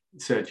you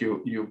said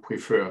you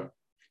prefer.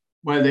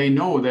 Well, they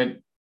know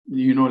that,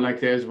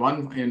 like there's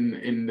one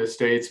in the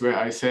States where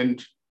I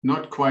sent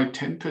not quite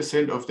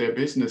 10% of their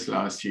business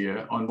last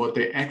year on what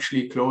they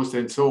actually closed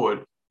and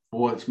sold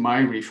was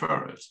my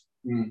referrals.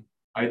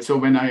 Right? So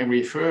when I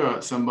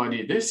refer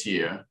somebody this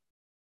year,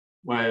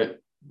 well,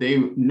 they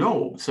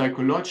know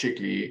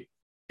psychologically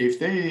if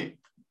they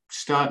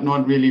start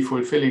not really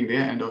fulfilling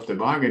their end of the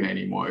bargain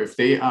anymore, if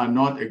they are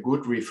not a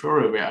good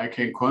referral where I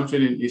can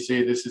confidently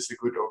say this is a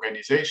good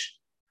organization,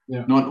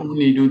 not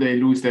only do they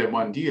lose their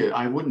one deal,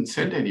 I wouldn't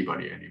send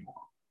anybody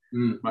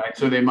anymore. Right?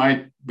 So they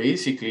might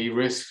basically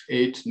risk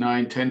 8,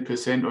 9,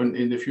 10% on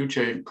in the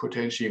future,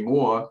 potentially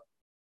more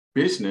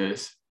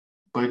business,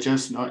 but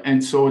just not,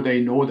 and so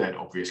they know that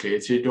obviously.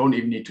 You don't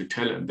even need to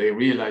tell them. They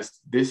realize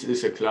this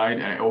is a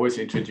client. I always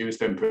introduce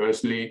them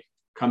personally,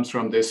 comes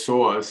from this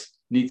source,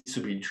 needs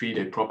to be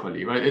treated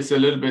properly, right? It's a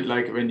little bit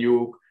like when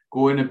you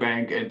go in a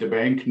bank and the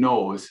bank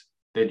knows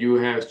that you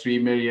have 3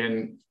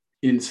 million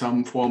in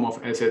some form of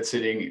asset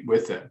sitting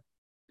with them.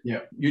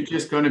 Yeah, you're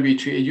just going to be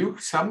treated. You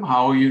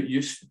somehow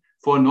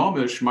for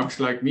normal schmucks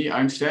like me,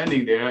 I'm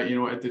standing there,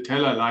 at the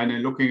teller line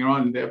and looking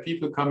around, and there are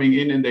people coming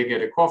in and they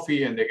get a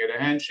coffee and they get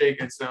a handshake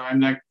and stuff.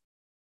 I'm like,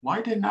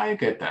 why didn't I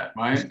get that,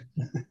 right?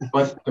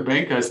 But the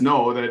bankers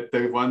know that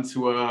the ones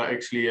who are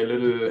actually a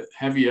little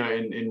heavier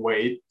in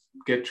weight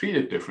get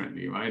treated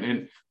differently, right?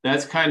 And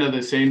that's kind of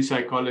the same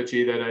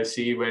psychology that I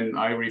see when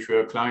I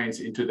refer clients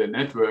into the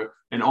network.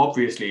 And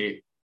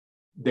obviously,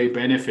 they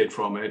benefit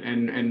from it.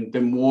 And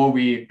the more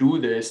we do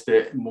this,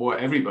 the more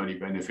everybody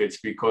benefits,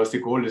 because the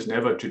goal is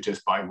never to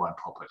just buy one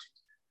property.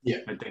 Yeah.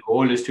 And the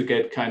goal is to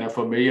get kind of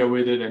familiar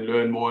with it and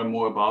learn more and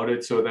more about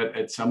it, so that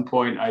at some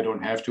point I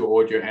don't have to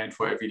hold your hand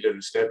for every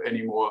little step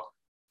anymore,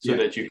 so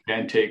that you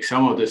can take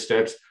some of the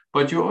steps.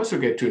 But you also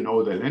get to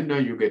know the lender,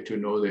 you get to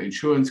know the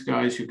insurance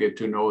guys, you get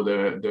to know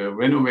the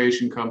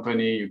renovation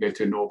company, you get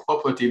to know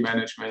property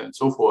management and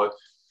so forth.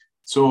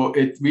 So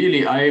it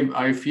really,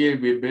 I feel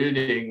we're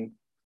building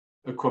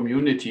a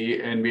community,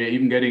 and we're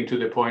even getting to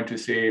the point to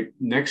say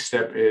next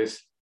step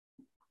is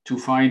to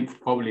find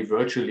probably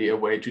virtually a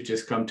way to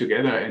just come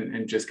together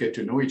and just get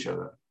to know each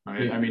other,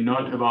 right? Yeah. I mean,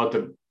 not about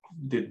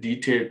the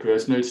detailed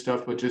personal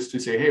stuff, but just to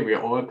say, hey,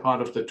 we're all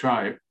part of the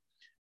tribe.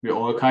 We're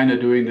all kind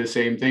of doing the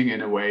same thing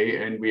in a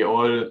way, and we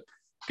all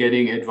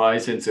getting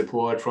advice and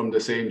support from the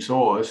same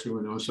source,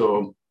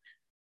 so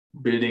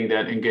building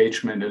that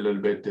engagement a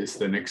little bit is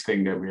the next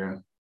thing that we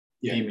are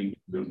aiming to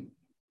do.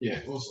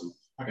 Yeah, awesome.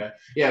 Okay.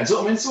 Yeah, it's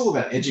all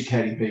about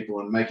educating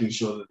people and making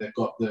sure that they've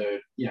got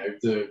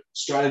the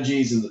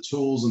strategies and the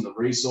tools and the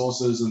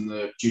resources and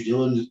the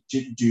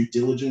due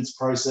diligence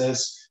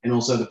process, and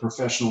also the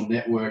professional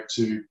network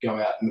to go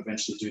out and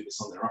eventually do this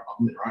on their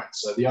own.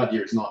 So the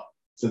idea is not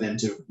for them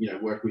to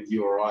work with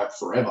you or I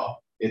forever.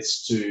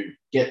 It's to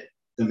get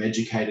them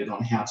educated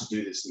on how to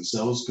do this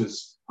themselves,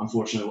 because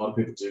unfortunately a lot of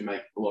people do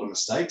make a lot of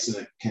mistakes and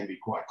it can be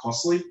quite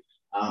costly.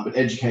 But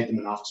educate them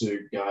enough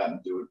to go out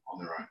and do it on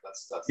their own.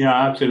 That's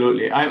yeah,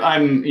 absolutely.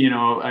 I'm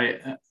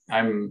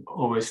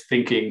always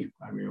thinking.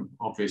 I mean,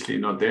 obviously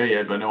not there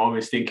yet, but I'm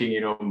always thinking.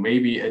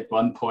 Maybe at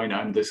one point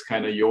I'm this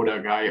kind of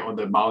Yoda guy on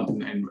the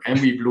mountain, and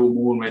every blue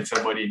moon when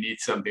somebody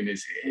needs something, they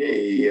say,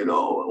 "Hey,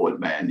 old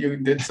man, you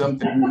did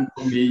something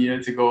for me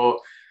years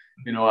ago.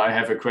 I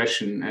have a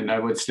question," and I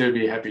would still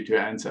be happy to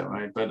answer,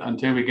 right? But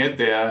until we get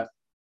there,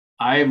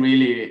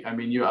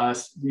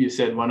 you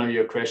said one of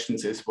your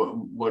questions is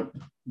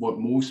what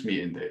moves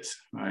me in this,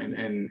 right?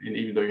 And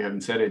even though you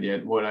haven't said it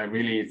yet, what I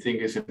really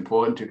think is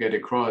important to get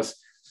across,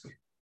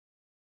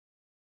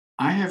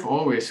 I have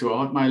always,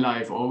 throughout my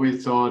life,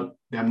 thought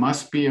there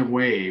must be a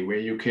way where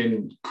you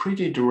can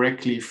pretty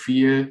directly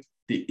feel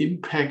the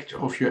impact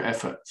of your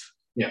efforts.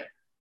 Yeah.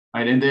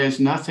 Right? And there's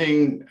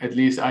nothing, at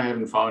least I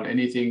haven't found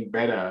anything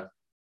better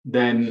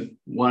than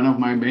one of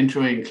my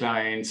mentoring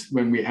clients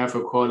when we have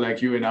a call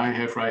like you and I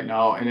have right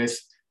now, and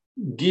it's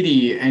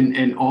giddy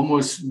and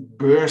almost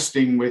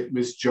bursting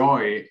with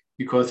joy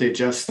because they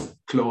just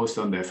closed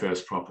on their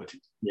first property.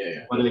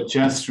 Yeah. Or they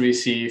just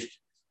received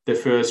the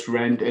first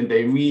rent and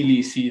they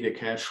really see the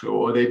cash flow,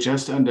 or they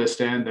just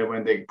understand that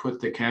when they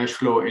put the cash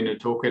flow in a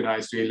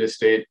tokenized real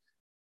estate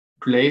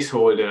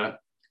placeholder,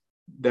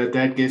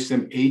 that gives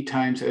them 8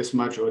 times as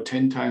much or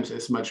 10 times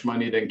as much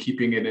money than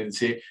keeping it in.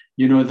 Say,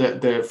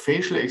 the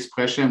facial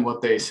expression,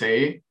 what they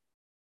say,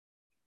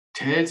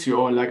 tells you,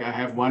 or like I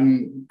have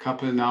one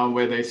couple now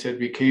where they said,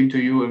 we came to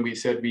you and we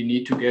said, we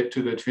need to get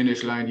to the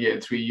finish line here in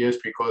 3 years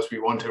because we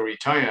want to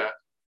retire.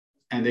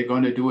 And they're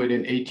going to do it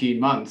in 18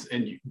 months.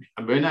 And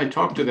when I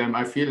talk to them,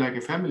 I feel like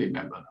a family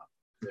member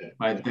now. Yeah.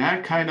 Right?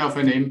 That kind of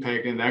an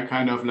impact and that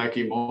kind of like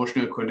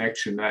emotional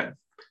connection, that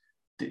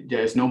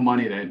there's no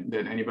money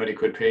that anybody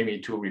could pay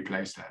me to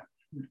replace that.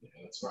 Yeah,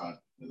 that's right.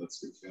 Yeah,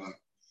 that's a good feeling.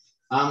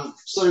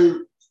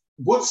 So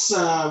what's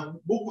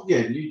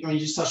you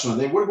just touched on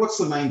it there. What's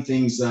the main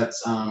things that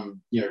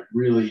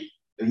really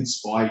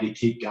inspire you to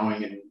keep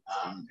going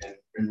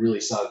and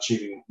really start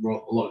achieving a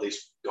lot of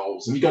these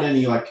goals? Have you got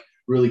any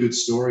really good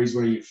stories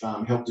where you've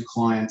helped a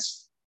client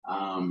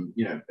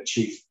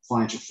achieve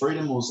financial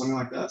freedom or something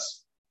like that?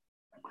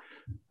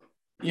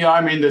 Yeah,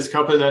 I mean, this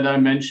couple that I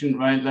mentioned,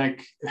 right?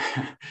 Like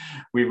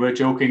we were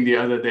joking the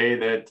other day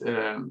that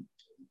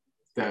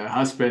the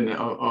husband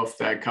of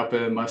that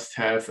couple must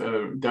have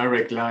a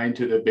direct line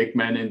to the big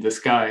man in the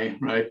sky,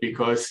 right?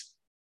 Because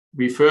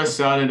we first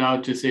started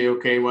out to say,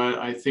 okay, well,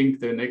 I think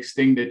the next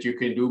thing that you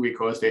can do,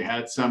 because they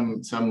had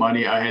some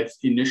money. I had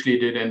initially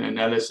did an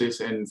analysis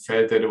and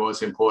felt that it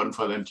was important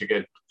for them to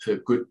get a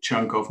good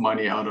chunk of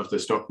money out of the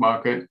stock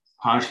market,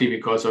 partially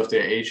because of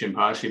their age and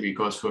partially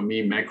because for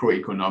me,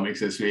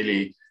 macroeconomics is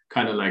really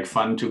kind of like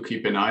fun to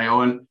keep an eye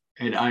on.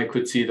 And I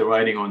could see the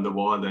writing on the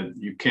wall that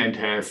you can't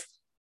have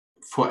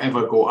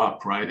forever go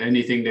up, right?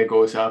 Anything that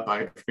goes up,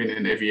 I've been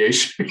in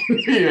aviation,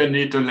 you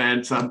need to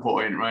land some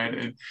point,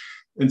 right?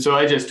 And so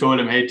I just told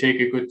him, hey, take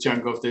a good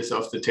chunk of this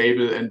off the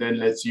table and then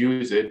let's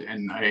use it.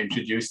 And I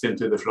introduced them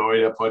to the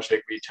Florida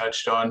project we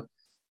touched on.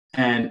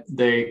 And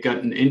they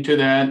gotten into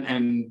that.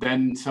 And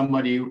then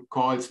somebody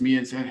calls me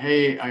and said,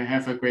 hey, I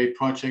have a great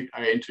project.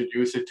 I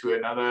introduced it to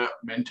another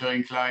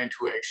mentoring client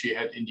who actually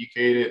had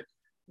indicated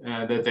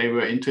that they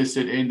were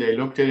interested in. They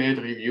looked at it,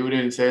 reviewed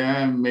it and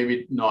said,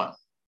 maybe not.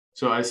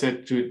 So I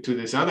said to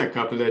this other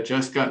couple that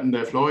just gotten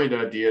the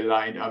Florida deal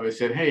lined up, I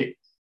said, hey,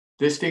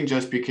 this thing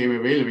just became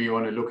available. You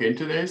want to look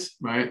into this,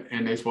 right?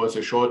 And this was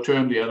a short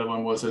term. The other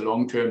one was a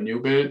long-term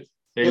new build.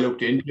 They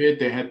looked into it.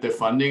 They had the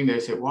funding. They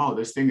said, wow,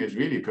 this thing is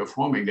really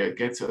performing. That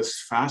gets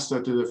us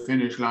faster to the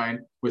finish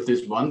line. With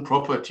this one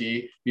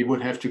property, we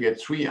would have to get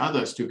 3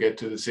 others to get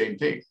to the same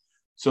thing.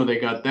 So they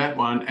got that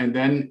one. And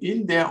then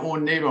in their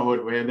own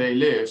neighborhood where they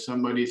live,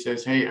 somebody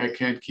says, hey, I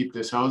can't keep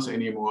this house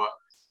anymore.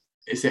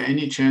 Is there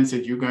any chance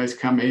that you guys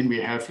come in?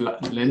 We have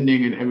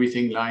lending and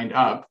everything lined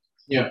up.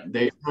 Yeah.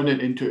 They turn it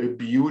into a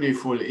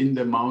beautiful in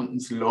the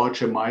mountains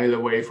lodge a mile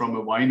away from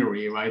a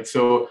winery, right?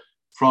 So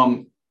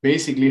from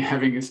basically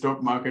having a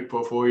stock market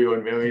portfolio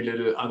and very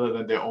little other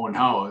than their own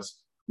house,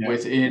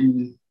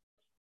 within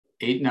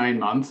 8-9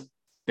 months,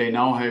 they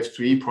now have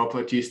 3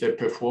 properties that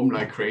perform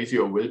like crazy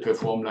or will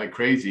perform like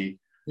crazy,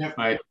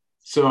 right?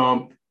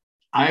 So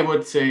I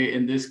would say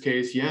in this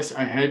case, yes,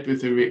 I help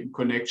with the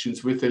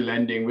connections, with the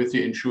lending, with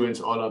the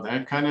insurance, all of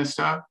that kind of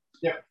stuff.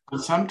 Yeah.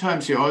 But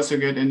sometimes you also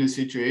get in a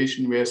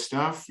situation where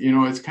stuff, you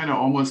know, it's kind of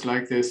almost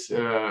like this,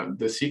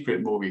 the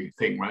secret movie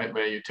thing, right?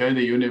 Where you tell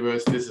the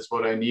universe, this is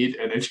what I need,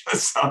 and it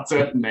just starts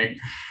happening.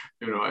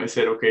 You know, I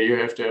said, okay, you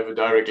have to have a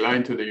direct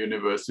line to the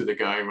universe, to the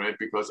guy, right?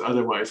 Because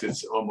otherwise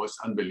it's almost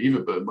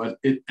unbelievable. But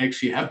it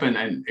actually happened.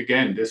 And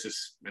again, this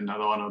is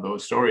another one of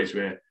those stories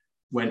where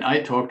when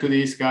I talk to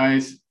these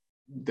guys,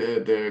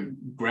 the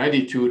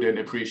gratitude and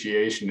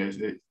appreciation is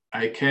that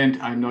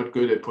I'm not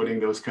good at putting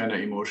those kind of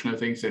emotional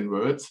things in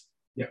words.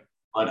 Yeah.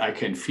 But I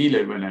can feel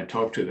it when I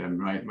talk to them,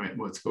 right?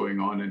 What's going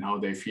on and how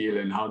they feel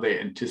and how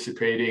they're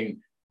anticipating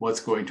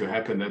what's going to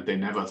happen that they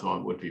never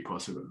thought would be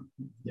possible.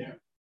 Yeah.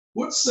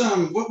 What's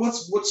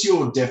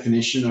your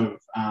definition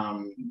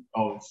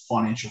of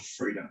financial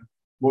freedom?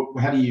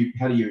 How do you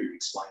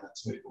explain that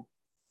to people?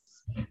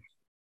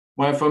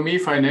 Well, for me,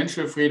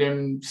 financial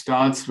freedom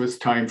starts with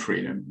time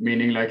freedom,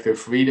 meaning like the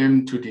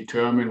freedom to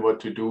determine what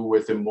to do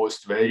with the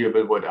most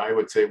valuable, what I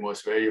would say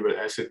most valuable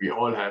asset we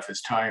all have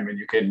is time. And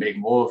you can make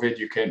more of it,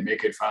 you can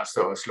make it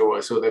faster or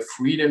slower. So the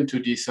freedom to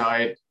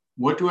decide,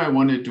 what do I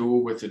want to do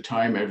with the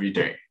time every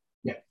day?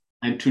 Yeah.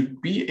 And to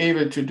be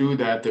able to do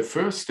that, the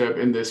first step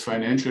in this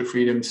financial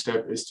freedom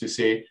step is to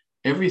say,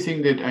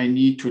 everything that I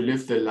need to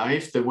live the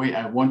life the way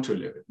I want to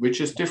live it,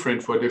 which is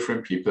different for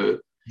different people,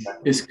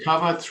 is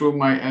covered through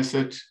my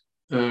asset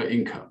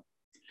income.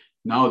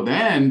 Now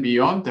then,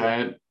 beyond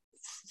that,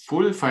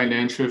 full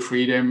financial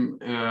freedom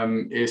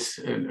is,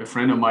 a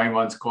friend of mine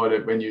once called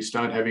it, when you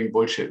start having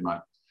bullshit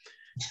money.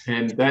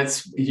 And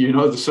that's, you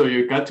know, so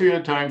you got to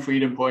your time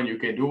freedom point, you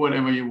can do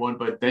whatever you want,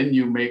 but then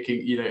you're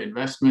making either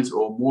investments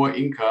or more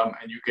income,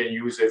 and you can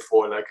use it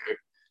for like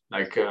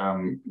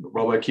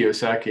Robert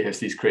Kiyosaki has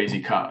these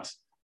crazy cars.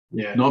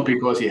 Yeah. Not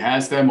because he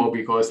has them or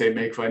because they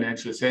make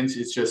financial sense.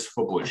 It's just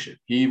for bullshit.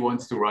 He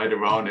wants to ride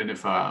around in a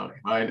Ferrari,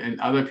 right? And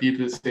other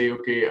people say,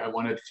 okay, I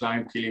want to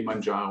climb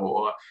Kilimanjaro,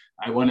 or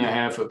I want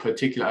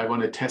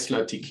a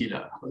Tesla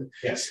tequila.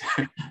 Yes.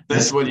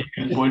 That's what you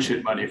get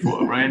bullshit money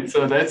for, right?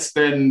 So that's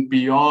then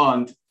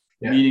beyond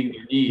meeting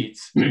the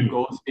needs. It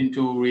goes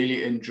into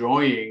really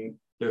enjoying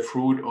the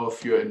fruit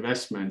of your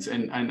investments.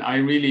 And I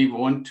really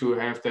want to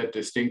have that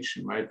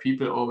distinction, right?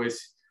 People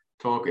always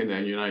talk, in the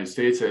United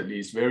States at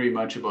least, very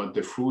much about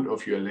the fruit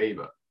of your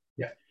labor.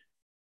 Yeah.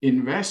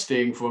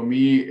 Investing for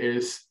me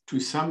is to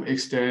some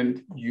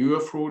extent your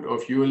fruit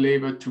of your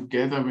labor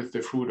together with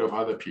the fruit of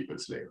other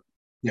people's labor.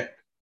 Yeah.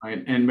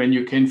 Right? And when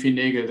you can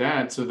finagle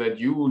that so that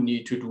you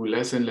need to do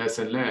less and less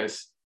and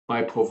less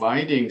by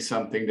providing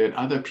something that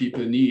other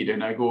people need.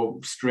 And I go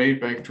straight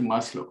back to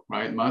Maslow,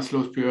 right?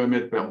 Maslow's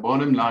pyramid, the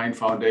bottom line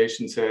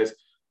foundation says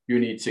you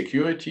need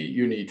security,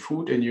 you need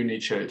food, and you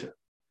need shelter.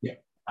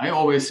 I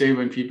always say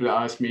when people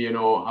ask me, you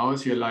know, how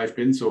has your life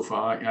been so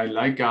far? I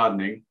like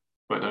gardening,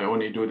 but I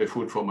only do the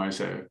food for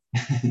myself.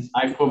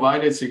 I've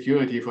provided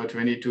security for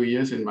 22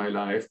 years in my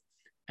life.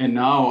 And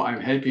now I'm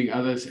helping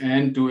others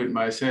and do it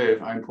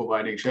myself. I'm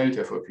providing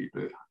shelter for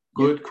people.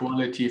 Good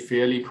quality,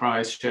 fairly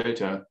priced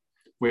shelter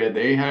where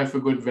they have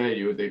a good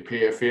value. They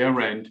pay a fair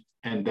rent.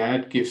 And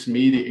that gives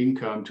me the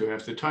income to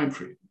have the time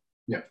freedom.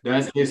 Yeah.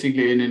 That's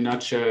basically in a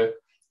nutshell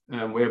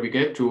where we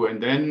get to.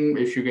 And then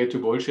if you get to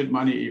bullshit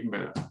money, even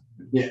better.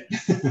 Yeah.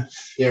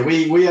 Yeah.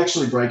 We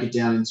actually break it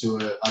down into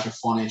a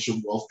financial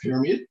wealth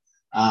pyramid.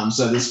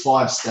 So there's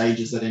 5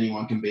 stages that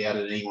anyone can be at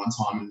any one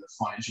time in the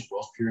financial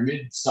wealth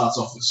pyramid. It starts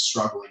off with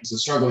struggling. So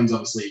struggling is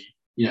obviously,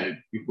 you know,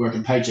 you're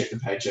working paycheck to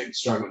paycheck,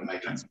 struggling to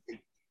make ends meet.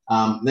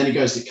 Then it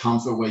goes to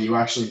comfort, where you're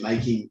actually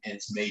making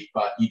ends meet,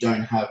 but you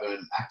don't have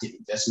an active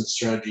investment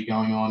strategy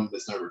going on.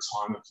 There's no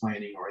retirement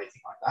planning or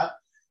anything like that.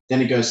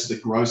 Then it goes to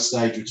the growth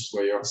stage, which is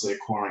where you're obviously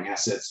acquiring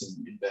assets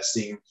and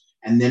investing.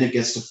 And then it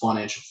gets to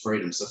financial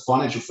freedom. So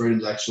financial freedom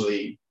is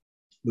actually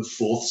the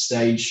 4th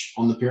stage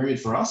on the pyramid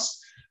for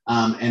us.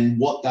 And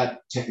what that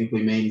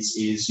technically means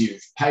is you've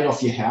paid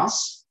off your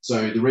house.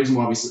 So the reason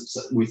why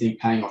we think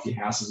paying off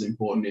your house is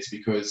important is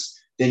because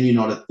then you're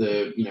not at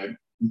the, you know,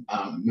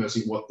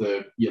 mercy of what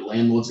your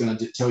landlord's going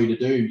to tell you to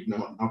do. You're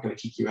not going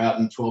to kick you out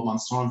in 12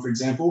 months' time, for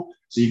example.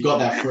 So you've got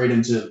that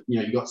freedom to, you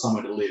know, you've got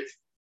somewhere to live.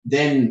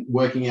 Then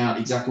working out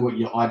exactly what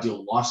your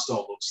ideal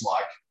lifestyle looks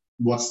like.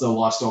 What's the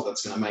lifestyle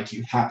that's going to make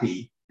you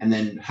happy, and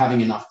then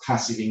having enough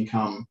passive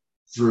income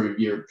through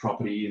your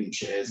property and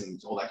shares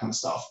and all that kind of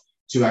stuff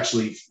to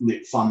actually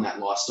fund that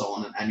lifestyle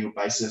on an annual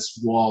basis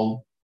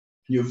while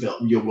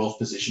your wealth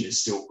position is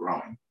still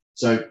growing.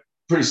 So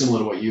pretty similar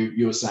to what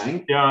you were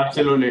saying. Yeah,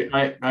 absolutely.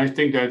 I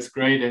think that's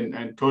great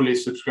and totally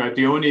subscribe.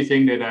 The only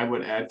thing that I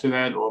would add to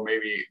that, or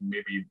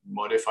maybe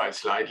modify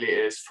slightly,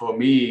 is for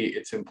me,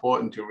 it's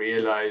important to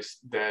realize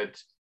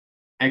that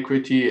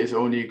equity is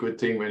only a good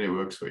thing when it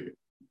works for you.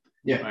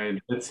 Yeah.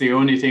 Right? That's the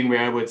only thing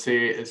where I would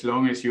say, as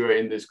long as you are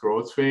in this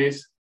growth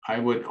phase, I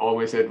would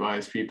always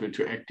advise people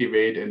to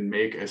activate and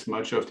make as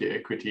much of the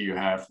equity you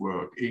have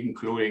work,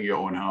 including your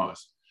own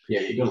house.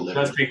 Yeah, you got to live.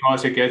 Just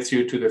because it gets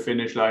you to the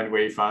finish line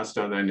way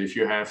faster than if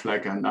you have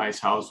like a nice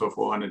house for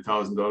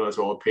 $400,000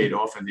 all paid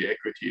off and the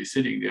equity is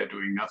sitting there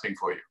doing nothing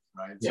for you,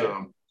 right? Yeah.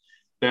 So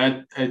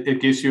that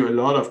it gives you a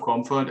lot of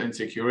comfort and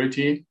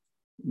security,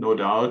 no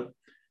doubt.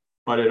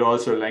 but it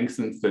also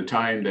lengthens the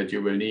time that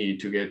you will need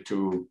to get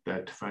to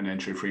that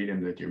financial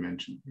freedom that you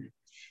mentioned.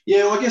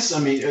 Yeah, well, I guess, I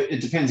mean,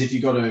 it depends if you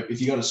got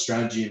a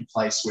strategy in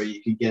place where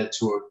you can get it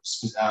to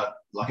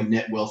like a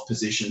net wealth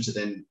position to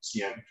then,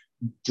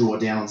 draw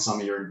down on some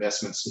of your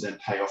investments to then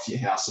pay off your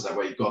house. So that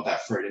way you've got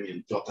that freedom,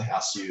 you've got the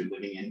house you're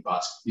living in,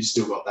 but you've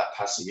still got that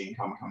passive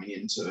income coming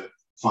in to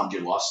fund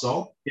your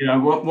lifestyle.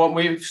 What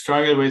we've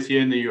struggled with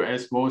here in the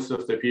US, most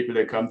of the people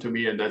that come to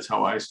me, and that's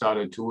how I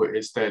started too,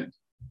 is that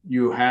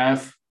you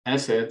have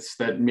assets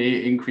that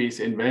may increase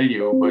in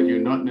value, but you're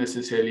not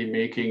necessarily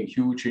making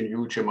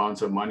huge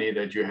amounts of money,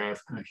 that you have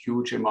a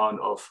huge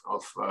amount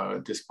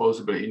of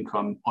disposable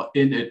income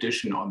in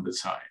addition on the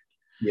side.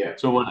 Yeah.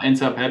 So what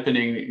ends up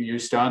happening, you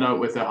start out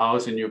with a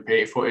house and you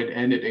pay for it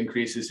and it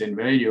increases in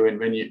value. And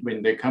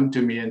when they come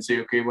to me and say,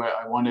 okay, well,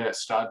 I want to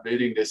start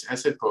building this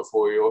asset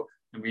portfolio,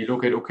 and we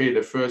look at, okay,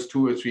 the first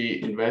 2 or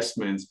 3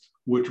 investments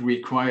would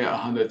require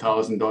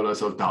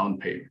 $100,000 of down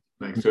payment,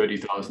 like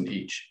 30,000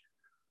 each.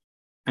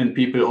 And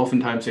people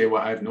oftentimes say,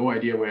 well, I have no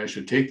idea where I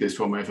should take this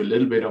from. I have a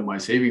little bit on my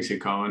savings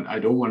account. I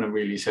don't want to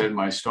really sell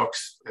my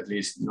stocks, at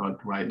least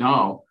not right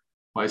now.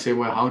 I say,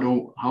 well,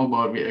 how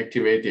about we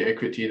activate the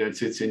equity that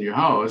sits in your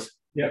house?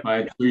 Yeah.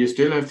 Right. So you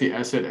still have the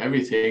asset,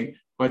 everything,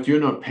 but you're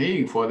not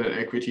paying for that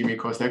equity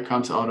because that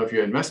comes out of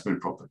your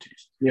investment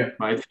properties. Yeah.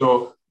 Right.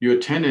 So your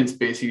tenants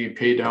basically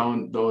pay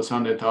down those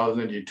 100,000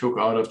 that you took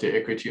out of the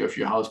equity of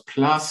your house,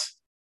 plus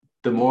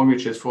the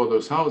mortgages for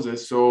those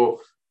houses. So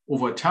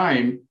over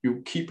time,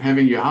 you keep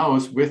having your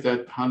house with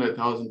that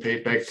 100,000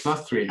 paid back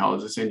plus 3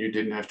 houses, and you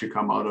didn't have to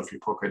come out of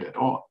your pocket at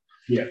all.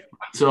 Yeah.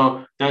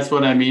 So that's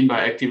what I mean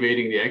by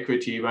activating the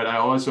equity. But I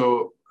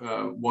also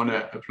want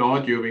to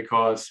applaud you,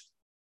 because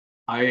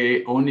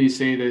I only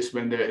say this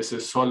when there is a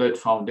solid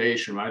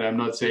foundation, right? I'm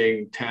not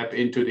saying tap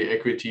into the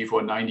equity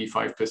for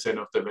 95%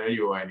 of the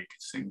value or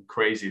anything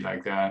crazy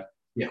like that,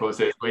 because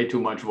there's way too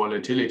much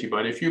volatility.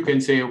 But if you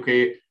can say,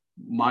 okay,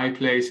 my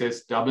place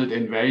has doubled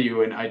in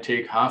value and I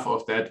take half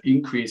of that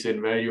increase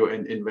in value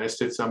and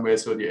invest it somewhere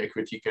so the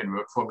equity can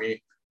work for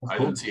me, I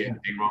don't see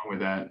anything wrong with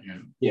that.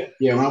 Yeah.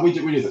 Well, we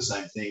do the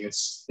same thing.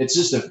 It's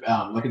just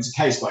it's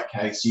a case by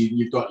case.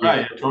 You've got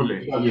your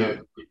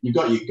you've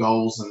got your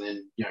goals, and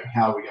then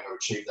how are we going to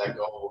achieve that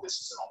goal? Well, this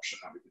is an option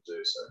that we could do.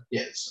 So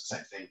yeah, it's the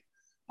same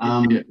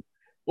thing.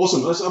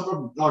 Awesome.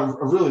 I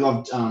really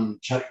loved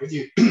chatting with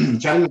you.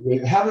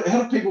 How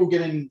do people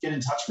get in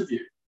touch with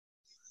you?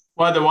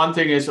 Well, the one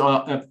thing is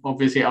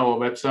obviously our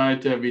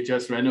website. We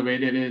just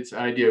renovated it. It's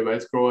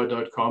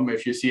ideawealthgrower.com.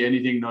 If you see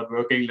anything not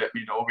working, let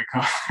me know,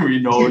 because we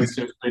know it's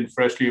just been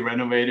freshly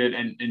renovated,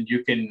 and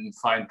you can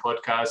find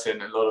podcasts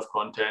and a lot of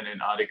content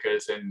and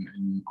articles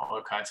and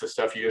all kinds of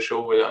stuff. Your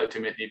show will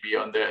ultimately be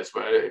on there as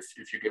well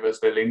if you give us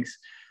the links.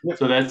 Yep.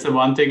 So that's the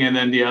one thing. And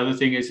then the other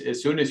thing is,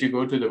 as soon as you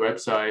go to the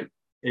website,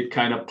 it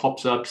kind of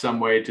pops up some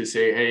way to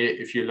say, hey,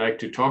 if you'd like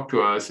to talk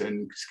to us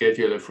and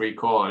schedule a free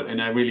call.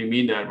 And I really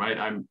mean that, right?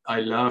 I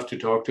love to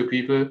talk to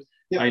people.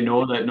 Yep. I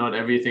know that not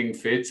everything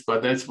fits,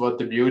 but that's what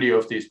the beauty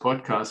of these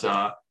podcasts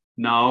are.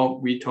 Now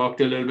we talked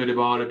a little bit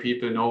about it.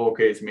 People know,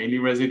 okay, it's mainly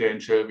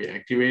residential. We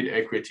activate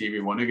equity.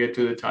 We want to get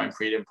to the time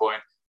freedom point.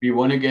 We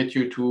want to get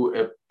you to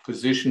a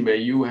position where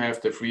you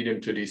have the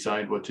freedom to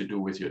decide what to do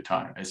with your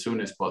time as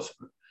soon as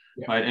possible.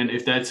 Yep. Right? And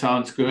if that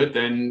sounds good,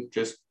 then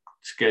just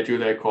schedule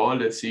that call.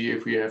 Let's see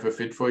if we have a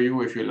fit for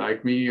you, if you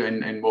like me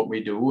and what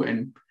we do.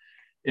 And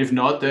if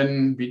not,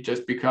 then we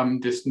just become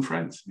distant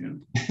friends.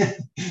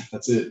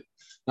 That's it.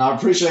 Now, I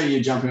appreciate you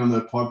jumping on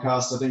the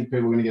podcast. I think people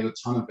are going to get a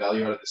ton of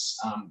value out of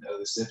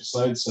this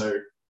episode. So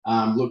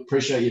look,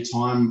 appreciate your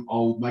time.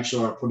 I'll make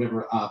sure I put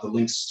the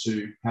links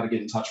to how to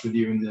get in touch with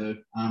you in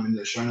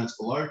the show notes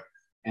below.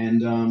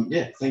 And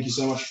thank you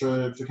so much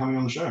for coming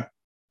on the show.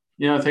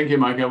 Yeah, thank you,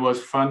 Mike. It was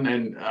fun.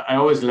 And I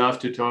always love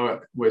to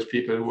talk with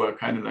people who are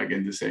kind of like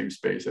in the same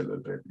space a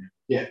little bit.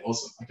 Yeah,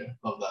 awesome. Okay,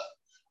 love that.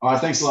 All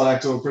right, thanks a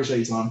lot, Akhil.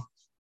 Appreciate your time.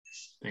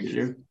 Thank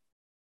you.